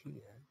 and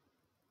here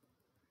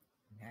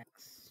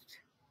next,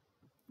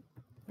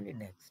 only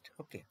next.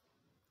 Okay,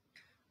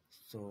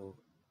 so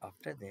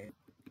after that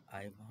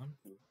I want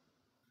to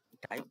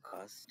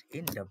typecast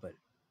in double.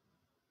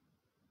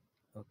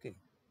 Okay,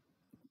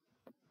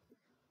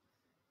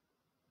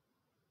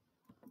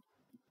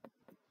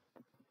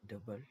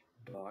 double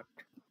dot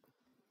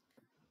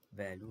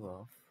value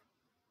of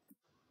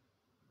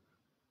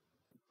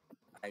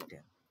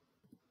item.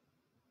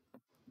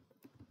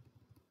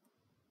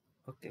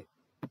 Okay,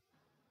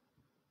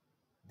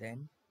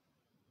 then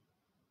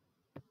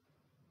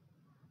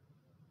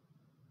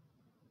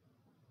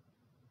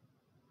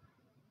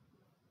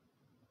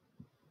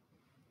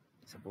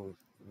suppose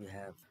we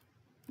have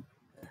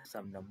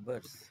some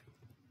numbers,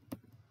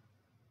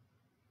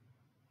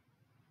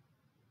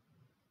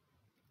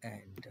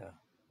 and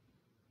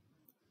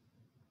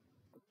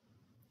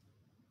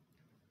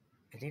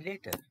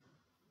relator,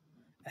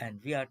 and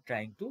we are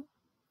trying to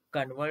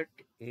convert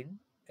in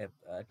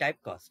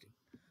typecasting.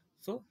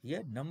 So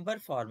here number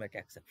format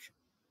exception.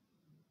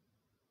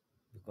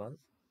 because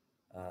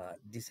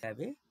this have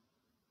a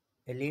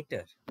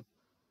later.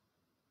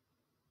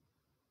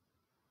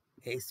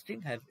 A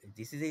string have,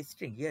 this is a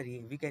string. Here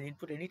we can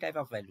input any type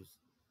of values.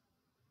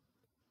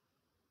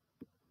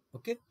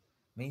 Okay,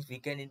 means we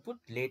can input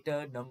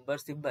later, number,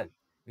 symbol.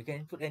 We can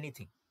input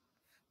anything,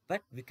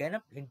 but we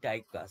cannot in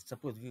typecast.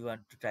 Suppose we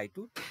want to try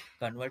to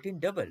convert in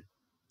double,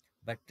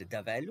 but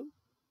the value,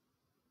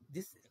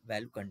 this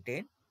value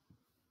contain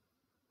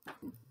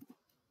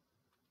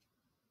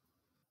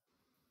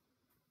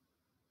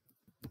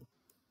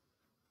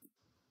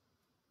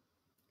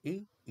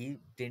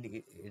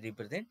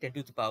represent 10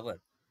 to the power.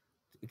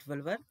 It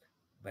will work,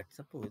 but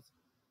suppose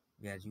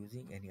we are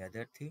using any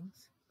other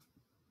things,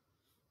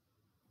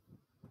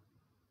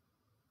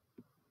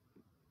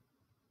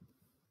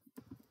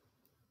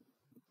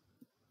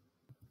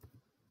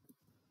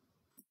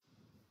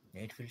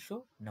 it will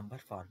show number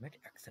format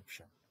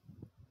exception.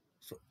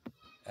 So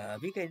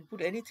we can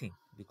input anything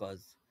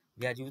because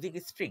we are using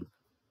a string.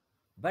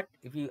 But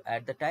if you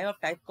at the time of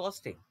type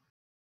casting,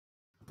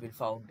 will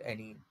found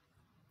any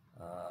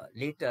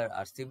letter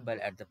or symbol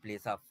at the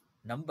place of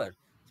number,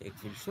 so it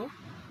will show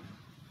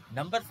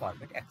number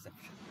format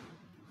exception.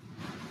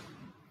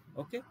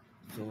 Okay,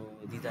 so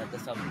these are the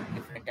some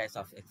different types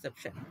of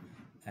exception,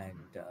 and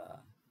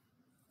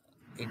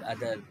in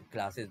other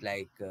classes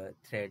like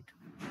thread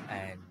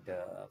and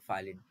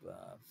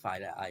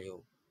file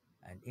IO,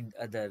 and in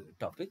other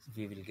topics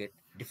we will get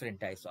different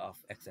types of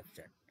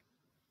exception.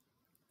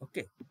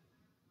 Okay,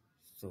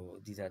 so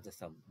these are the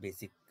some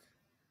basic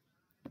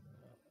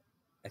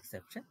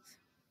exceptions.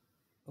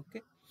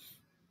 Okay,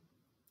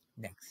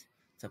 next,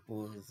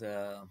 suppose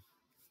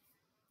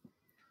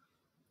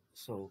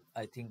so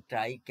I think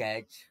try,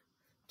 catch,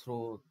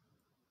 throw,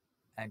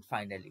 and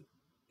finally,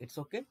 it's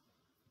okay.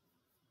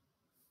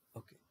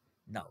 Okay,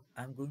 now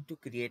I'm going to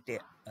create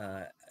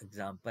a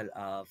example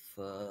of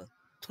throw,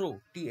 throw,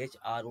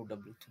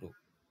 throw.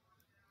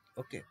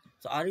 Okay,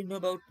 so are you know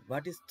about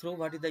what is throw,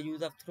 what is the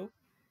use of throw?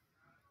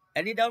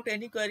 Any doubt,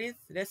 any queries,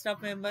 rest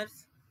of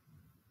members?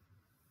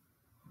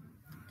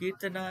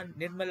 Kirtana,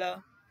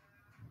 Nirmala?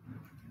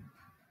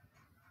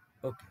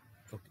 Okay,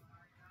 okay.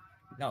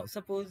 Now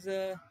suppose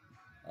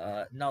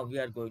now we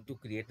are going to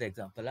create the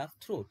example of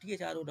throw,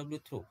 throw,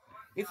 throw.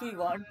 If we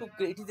want to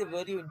create, it is a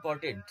very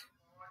important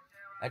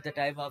at the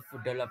time of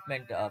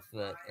development of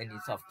any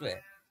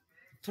software.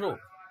 Throw.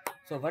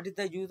 So what is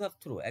the use of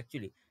throw?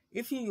 Actually,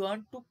 if you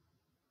want to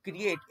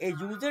create a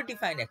user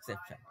defined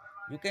exception,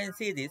 you can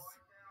see this.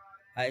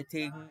 I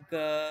think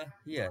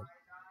here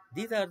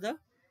these are the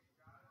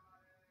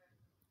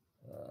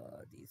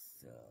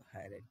this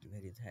hierarchy.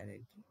 Where is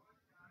hierarchy?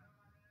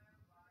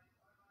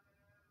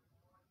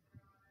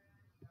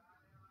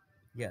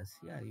 Yes,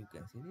 yeah, you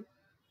can see this.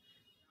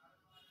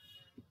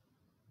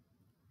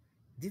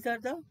 These are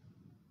the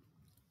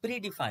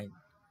predefined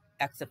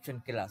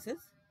exception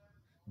classes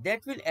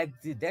that will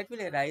exist, that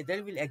will arise,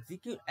 that will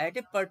execute at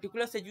a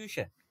particular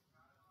situation.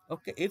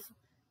 Okay, if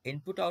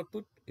input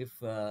output, if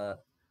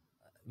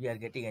we are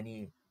getting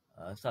any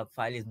sub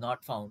file is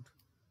not found,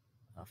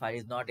 file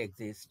is not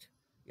exist,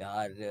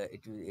 or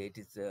it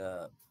is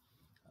uh,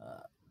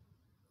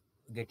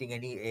 getting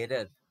any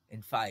error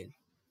in file,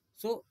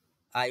 so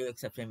IO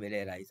exception will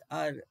arise.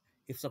 Or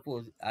if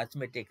suppose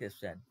arithmetic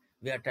exception,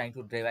 we are trying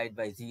to divide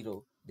by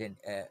 0, then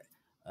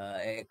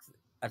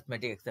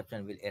arithmetic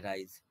exception will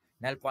arise.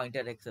 Null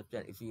pointer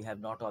exception, if we have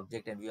not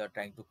object and we are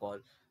trying to call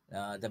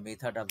the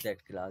method of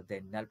that class,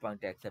 then null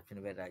pointer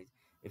exception will arise.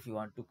 If you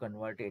want to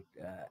convert it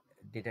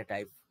data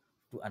type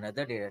to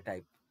another data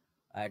type,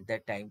 at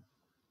that time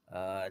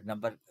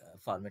number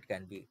format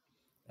can be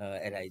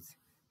arise,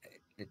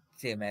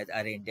 same as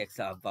array index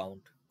are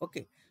bound.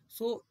 Okay,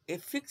 so a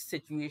fixed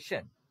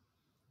situation,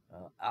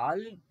 all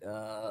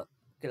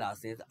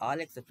classes, all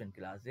exception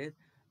classes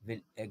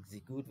will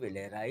execute, will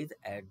arise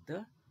at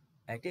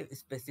a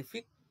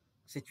specific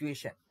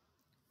situation.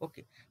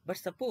 Okay, but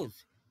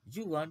suppose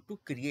you want to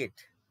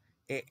create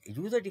a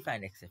user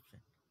defined exception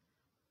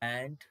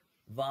and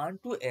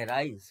want to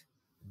arise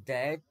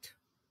that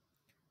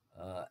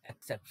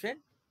exception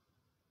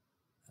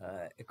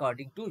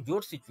according to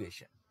your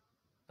situation.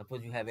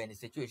 Suppose you have any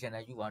situation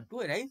and you want to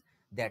arise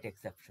that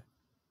exception.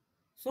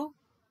 So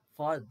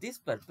for this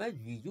purpose,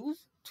 we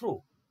use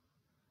throw.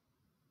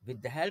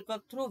 With the help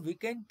of throw, we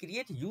can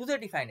create user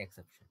defined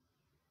exception.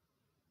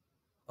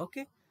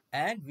 Okay,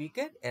 and we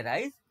can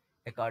arise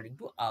according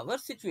to our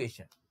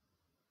situation.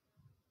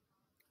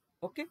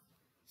 Okay,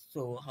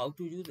 so how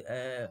to use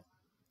a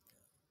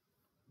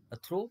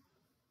throw?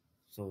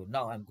 So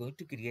now I'm going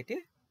to create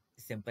a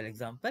simple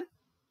example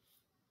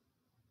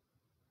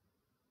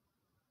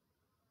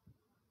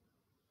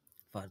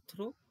for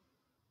throw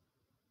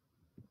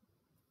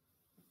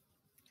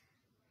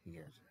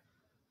here.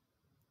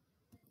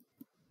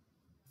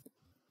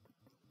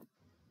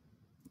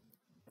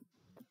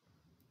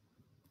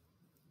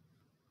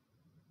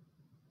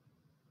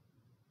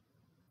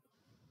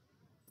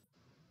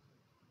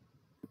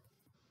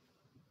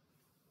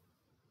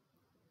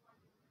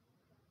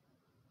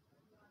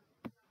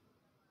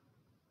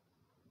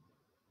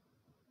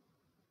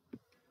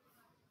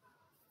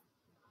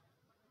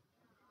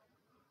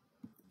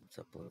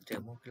 suppose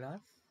demo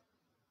class.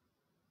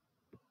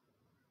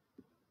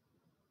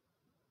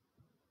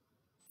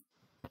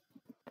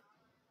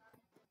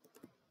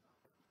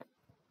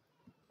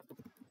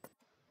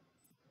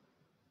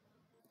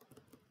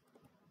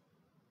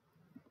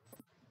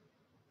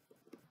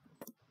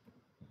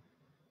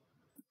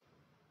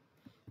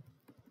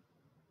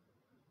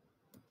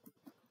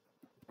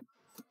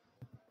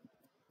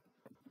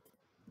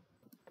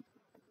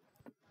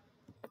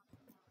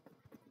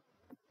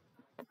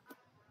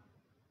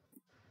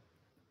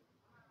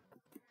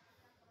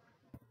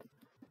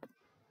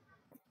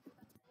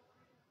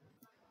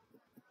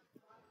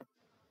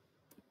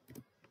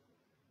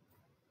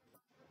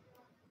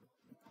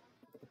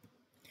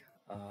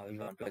 We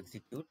want to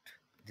execute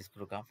this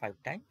program 5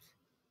 times.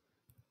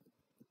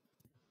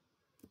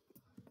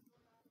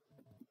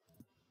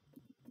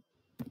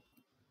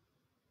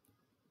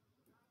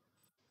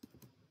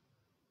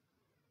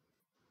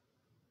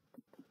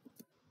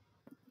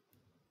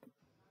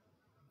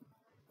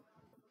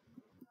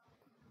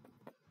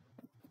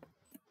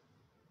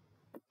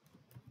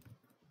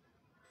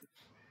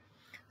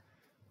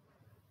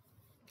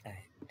 And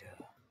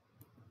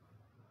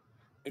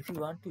if you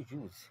want to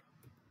use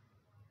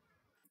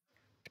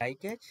try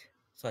catch,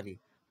 sorry,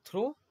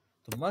 throw,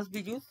 so must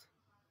be used.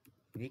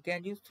 We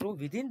can use throw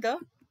within the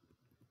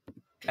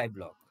try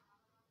block.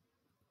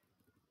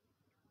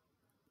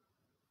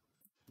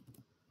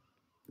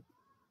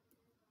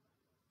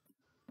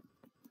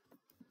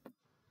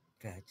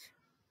 Catch,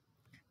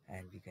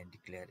 and we can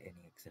declare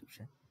any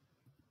exception.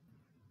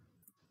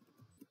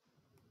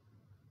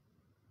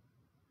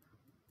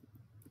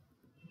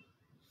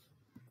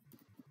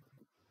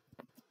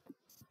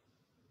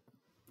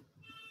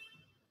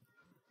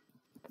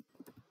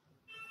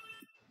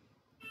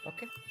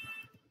 Okay,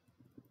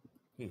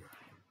 here.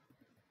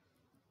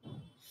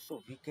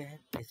 So we can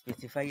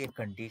specify a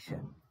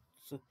condition.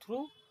 So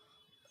through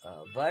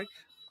work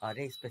or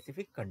a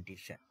specific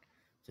condition.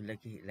 So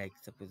like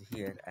suppose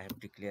here I have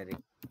declared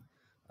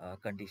a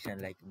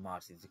condition like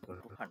marks is equal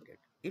to 100.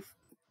 If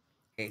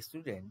a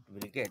student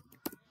will get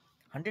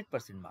 100%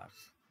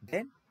 marks,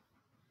 then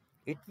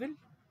it will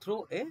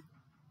throw a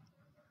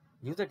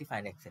user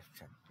defined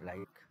exception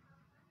like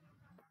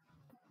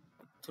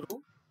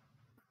through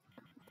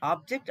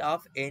object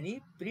of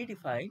any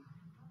predefined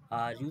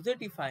user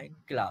defined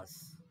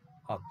class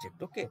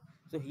object. Okay,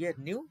 so here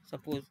new,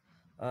 suppose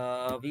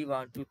we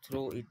want to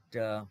throw it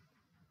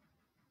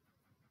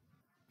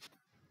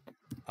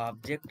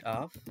object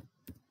of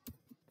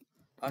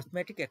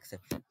arithmetic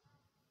exception.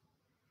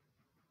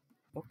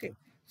 Okay,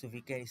 so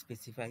we can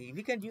specify,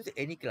 we can use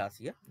any class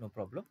here, no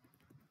problem.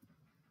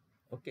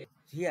 Okay,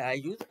 here I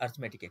use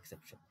arithmetic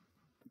exception.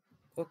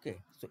 Okay,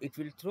 so it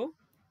will throw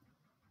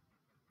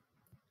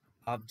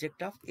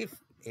object of, if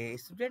a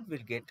student will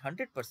get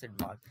 100%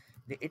 mark,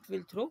 then it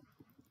will throw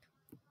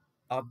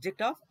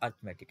object of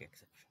arithmetic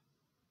exception.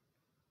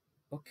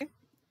 Okay,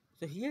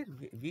 so here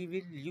we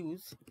will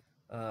use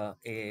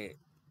a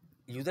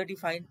user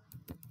defined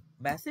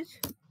message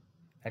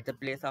at the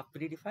place of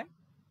predefined.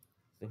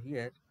 So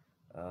here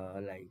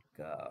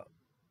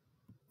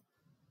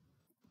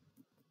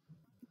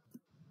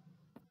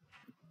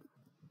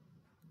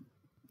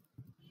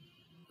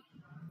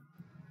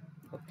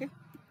okay,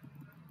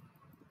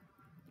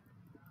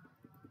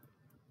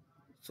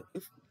 so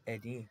if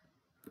any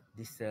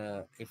this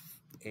if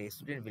a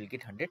student will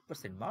get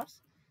 100%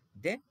 marks,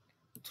 then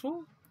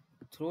throw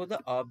the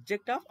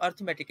object of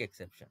arithmetic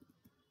exception.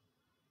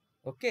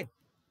 Okay,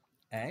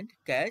 and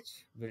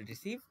catch will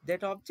receive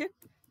that object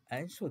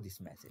and show this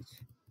message.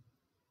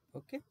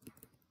 Okay,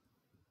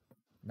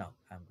 now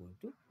I'm going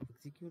to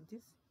execute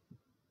this.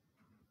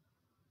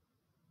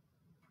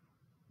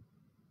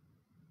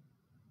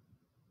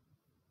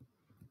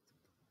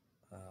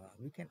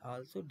 We can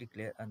also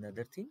declare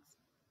another things,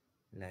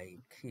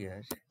 like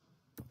here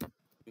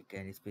we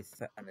can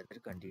specify another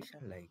condition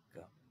like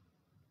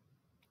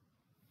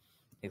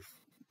if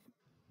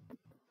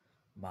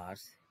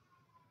Mars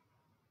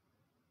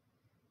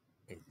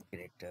is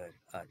greater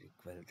or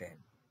equal than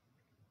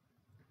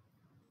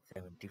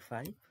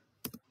 75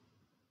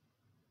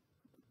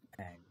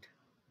 and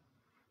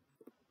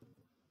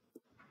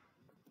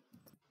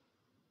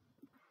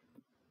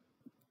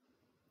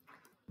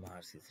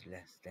Mars is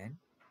less than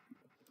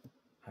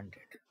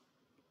 100,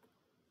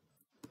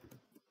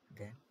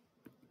 then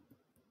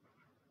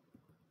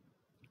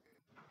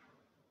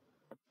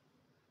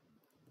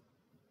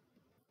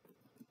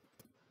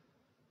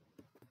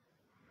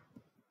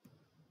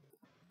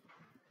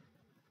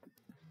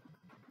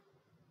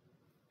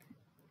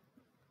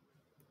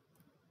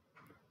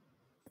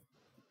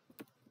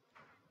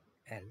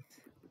else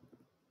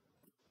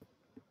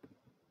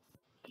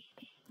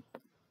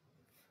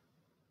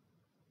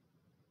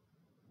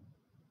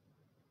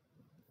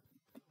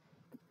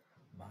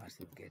Mars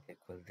will get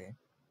equal than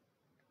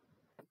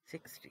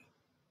 60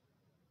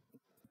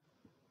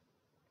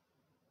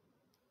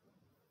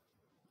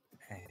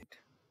 and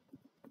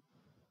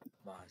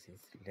Mars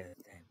is less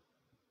than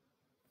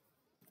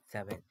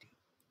 70.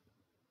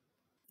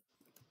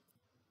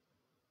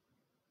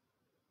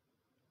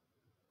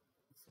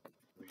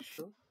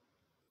 show.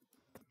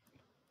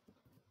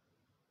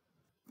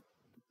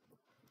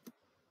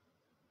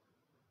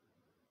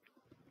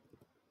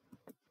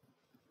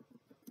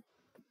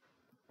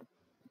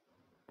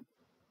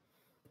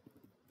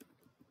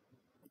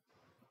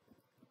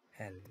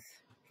 Else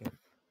if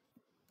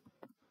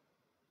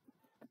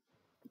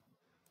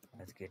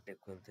basket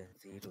equals than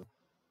 0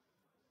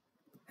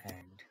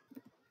 and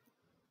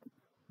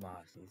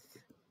mass is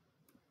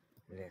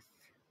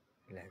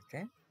less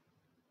than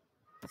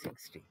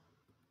 60,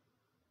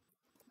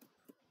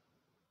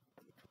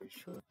 it will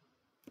show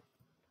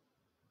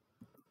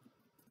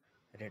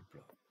red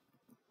block.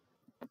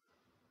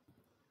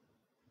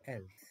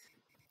 Else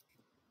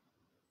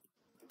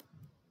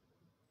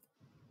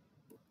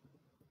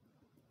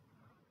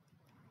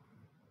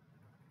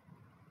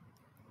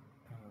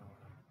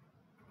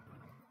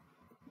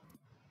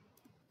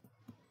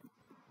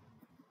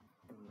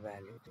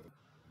valid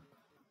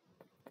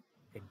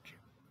entry.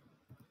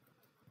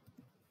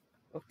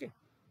 Okay,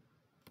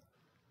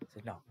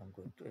 so now I'm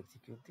going to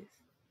execute this.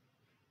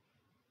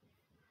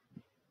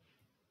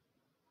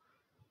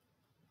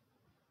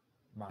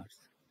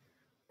 Mars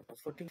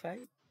 45,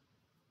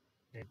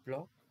 red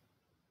block,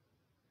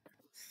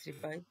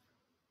 65,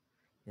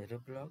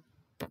 yellow block,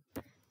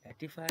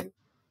 85,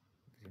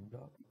 green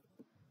block,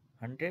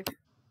 100,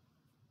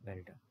 well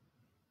done,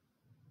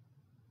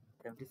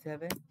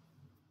 77,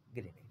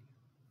 green area.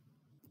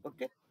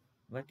 Okay,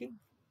 working,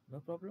 no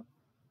problem.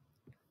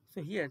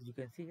 So here you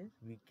can see here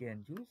we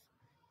can use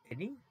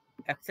any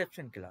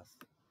exception class.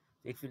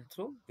 It will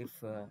throw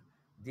if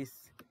this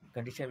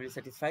condition will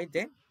satisfy,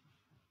 then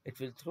it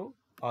will throw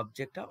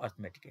object of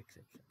arithmetic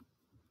exception.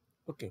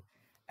 Okay,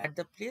 at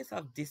the place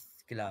of this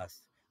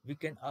class we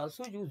can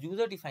also use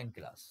user defined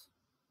class.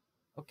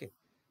 Okay,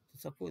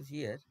 so suppose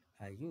here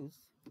I use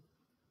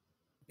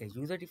a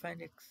user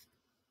defined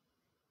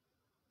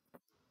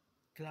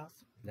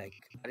class like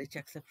RH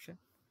exception.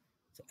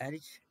 So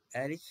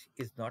RH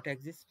is not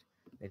exist,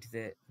 that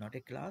is not a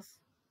class.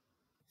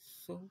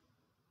 So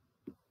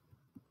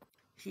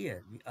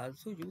here we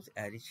also use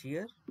RH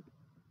here.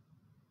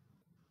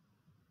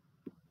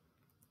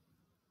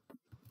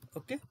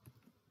 Okay,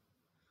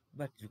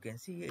 but you can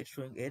see it's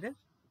showing error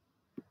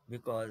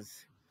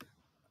because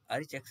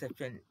RH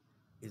exception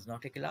is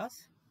not a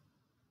class.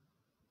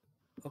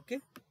 Okay,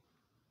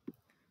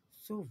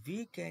 so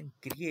we can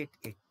create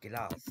a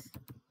class.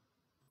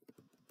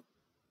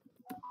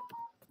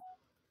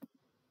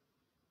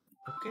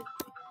 Okay,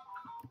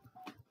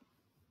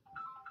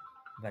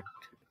 but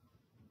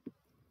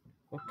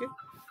okay,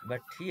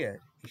 but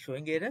here it's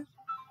showing error.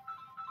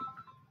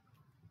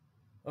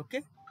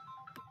 Okay,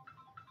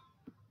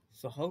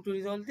 so how to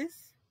resolve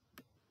this?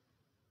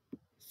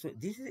 So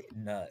this is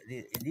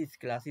this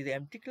class is an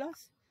empty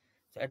class.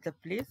 So at the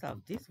place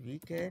of this we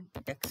can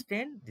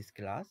extend this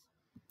class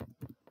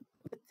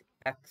with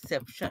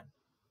exception.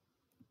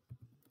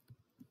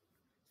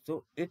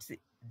 So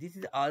this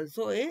is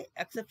also a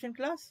exception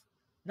class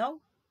now.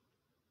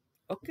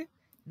 Okay,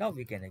 now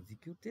we can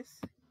execute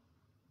this.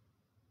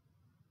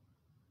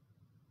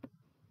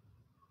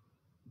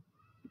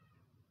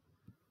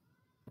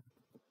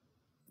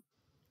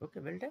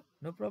 Okay, well done,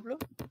 no problem.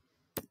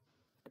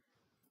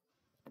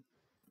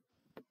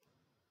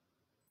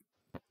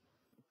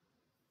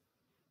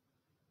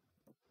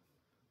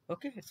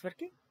 Okay, it's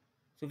working.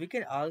 So we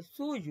can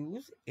also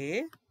use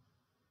a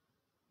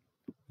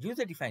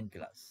user defined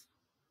class.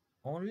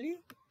 Only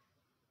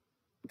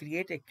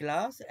create a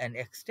class and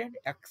extend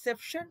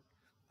exception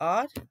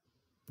or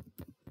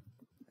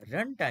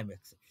runtime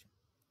exception.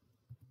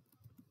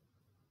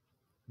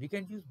 We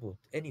can use both,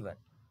 anyone,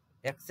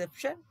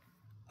 exception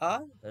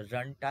or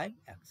runtime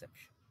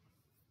exception.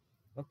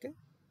 Okay,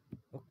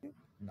 okay,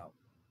 now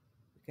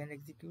we can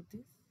execute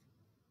this.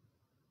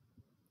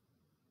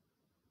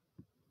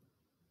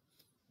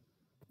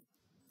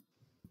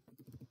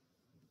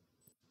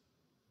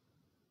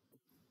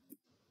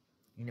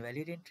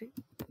 Invalid entry,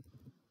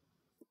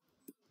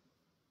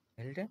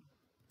 well done,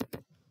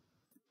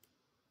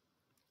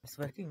 it's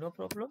working, no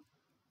problem.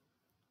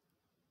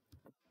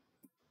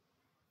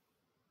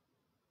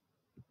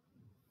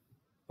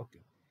 Okay,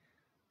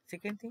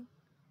 second thing,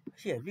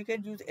 here we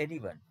can use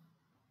anyone,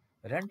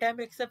 runtime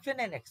exception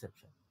and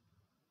exception.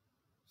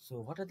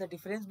 So what are the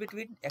difference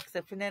between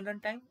exception and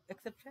runtime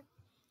exception?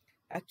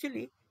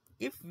 Actually,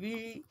 if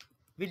we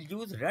will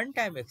use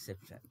runtime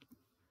exception,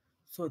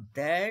 so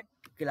that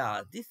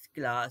class, this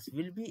class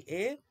will be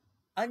a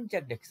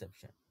unchecked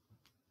exception.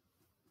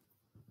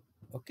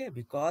 Okay,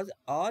 because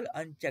all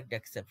unchecked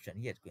exception,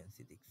 here you can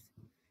see this,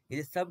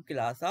 is a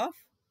subclass of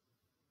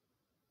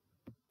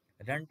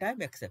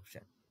runtime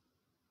exception.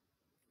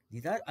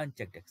 These are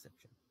unchecked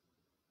exception.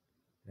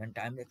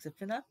 Runtime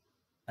exception are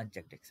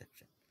unchecked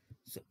exception.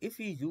 So if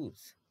we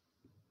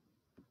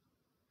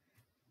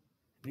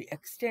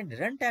extend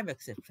runtime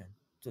exception,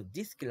 so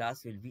this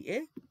class will be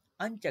a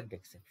unchecked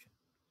exception.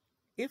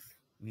 If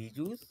we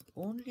use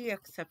only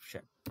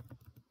exception,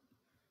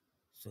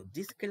 so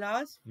this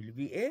class will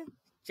be a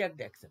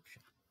checked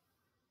exception.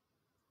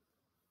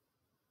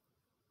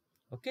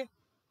 Okay,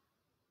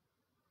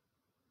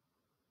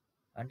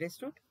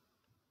 Understood?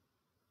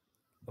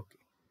 Okay.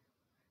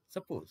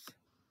 Suppose,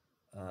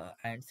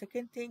 and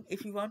second thing,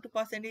 if you want to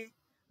pass any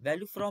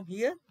value from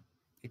here,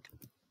 it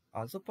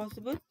also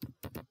possible.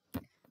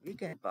 We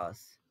can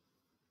pass.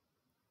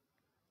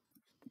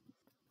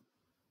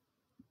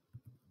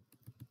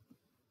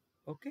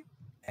 Okay.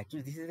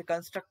 Actually, this is a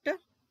constructor.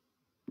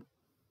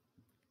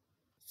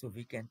 So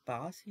we can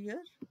pass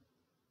here.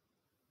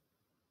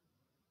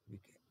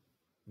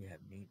 We have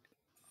need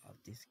of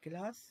this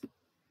class.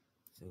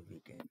 So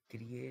we can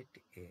create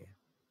a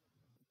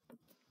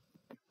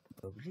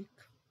public.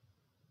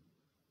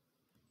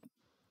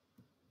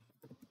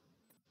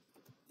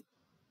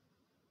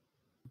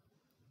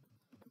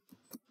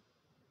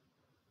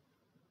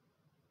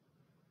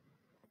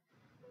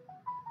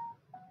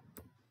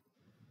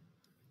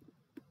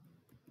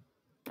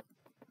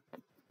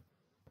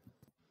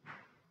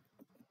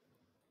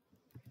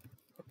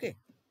 Okay.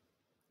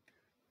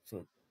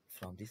 So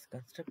from this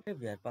constructor,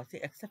 we are passing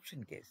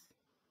exception case.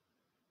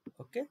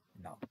 Okay.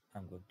 Now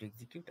I'm going to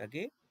execute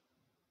again.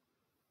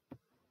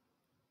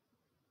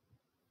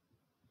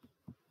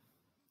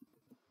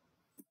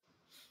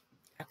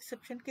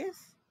 Exception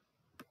case.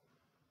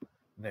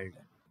 Well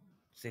done.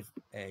 So if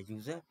a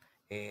user,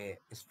 a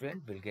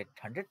student will get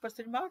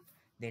 100% mark,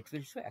 then it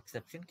will show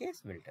exception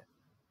case well done.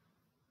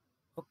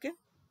 Okay.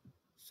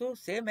 So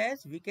same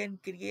as we can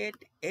create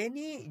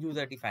any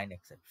user defined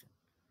exception.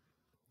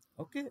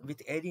 Okay,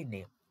 with any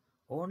name.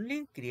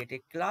 Only create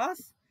a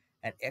class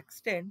and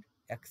extend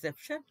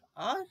exception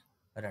or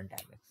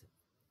runtime exception.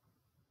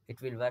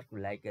 It will work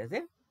like as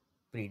a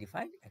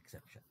predefined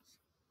exceptions.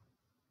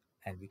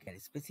 And we can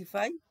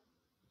specify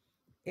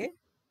a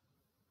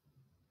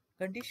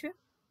condition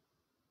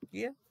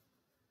here,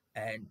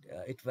 and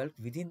it works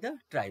within the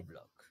try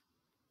block.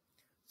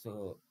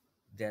 So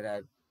there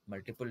are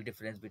multiple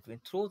difference between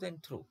throws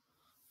and throw.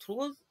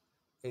 Throws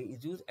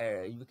is used,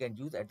 you can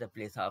use at the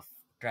place of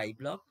try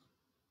block,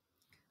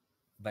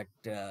 but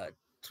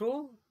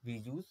throw we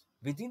use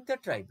within the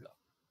try block,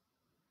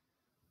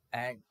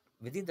 and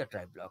within the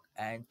try block,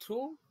 and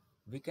throw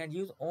we can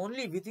use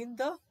only within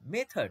the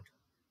method.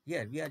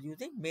 Here we are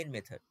using main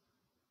method,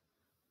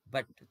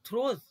 but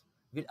throws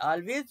will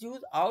always use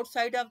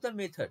outside of the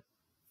method.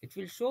 It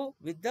will show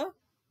with the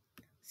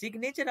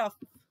signature of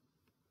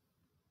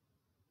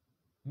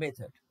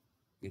method,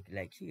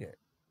 like here.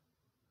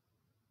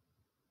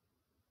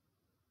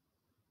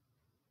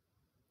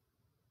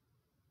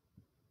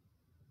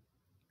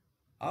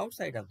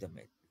 Outside of the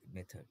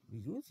method we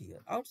use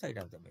here, outside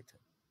of the method.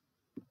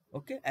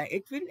 Okay, and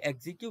it will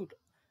execute.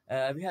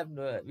 We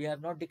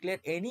have not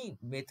declared any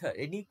method,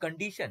 any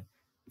condition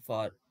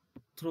for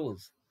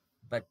throws,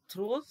 but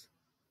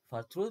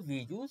for throws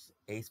we use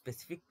a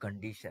specific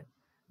condition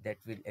that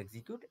will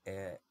execute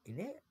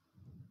in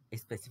a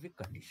specific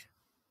condition.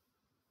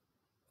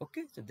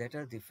 Okay, so that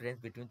are difference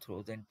between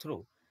throws and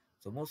throw.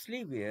 So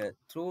mostly we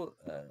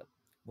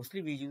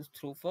use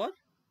throw for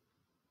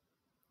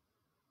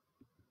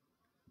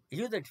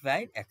user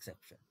defined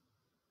exception.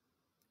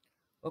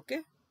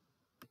 Okay,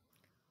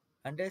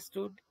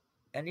 understood?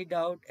 Any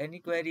doubt, any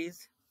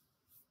queries?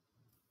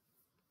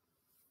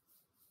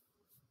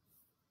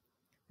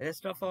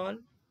 Rest of all?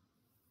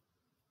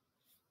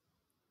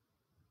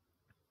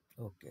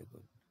 Okay,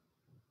 good.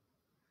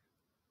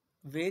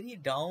 Very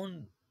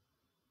down,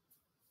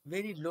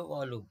 very low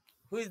volume.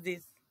 Who is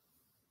this?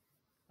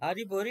 Are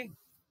you boring?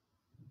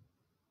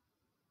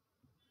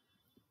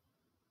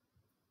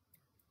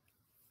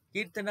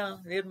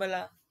 Kirtana,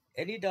 Nirmala,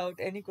 any doubt,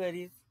 any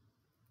queries?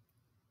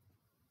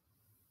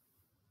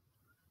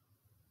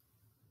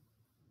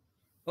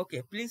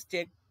 Okay, please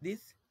check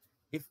this.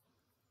 If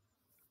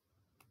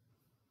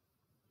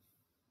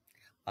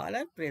all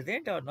are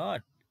present or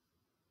not.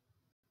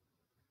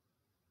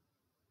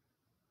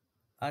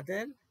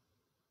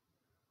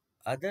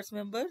 Others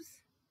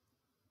members?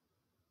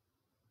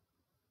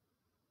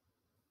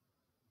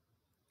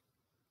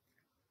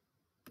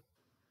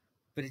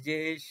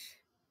 Brijesh,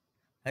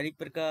 Hari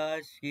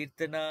Prakash,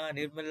 Kirtana,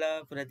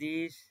 Nirmala,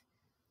 Pradesh,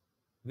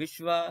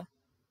 Vishwa.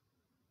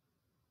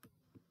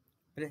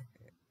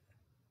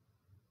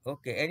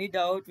 Okay, any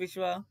doubt,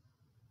 Vishwa?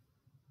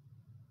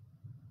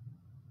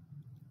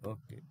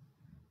 Okay.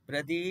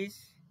 Pradesh,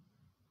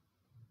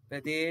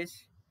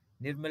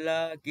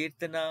 Nirmala,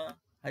 Kirtana,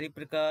 Hari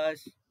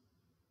Prakash.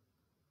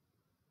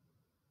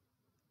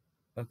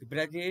 Okay,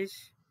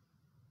 Brajesh.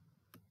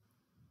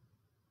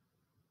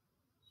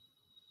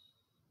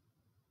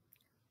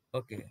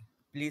 Okay,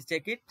 please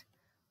check it.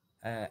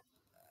 Uh,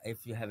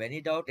 if you have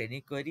any doubt,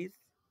 any queries,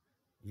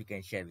 you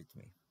can share with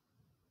me.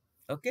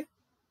 Okay.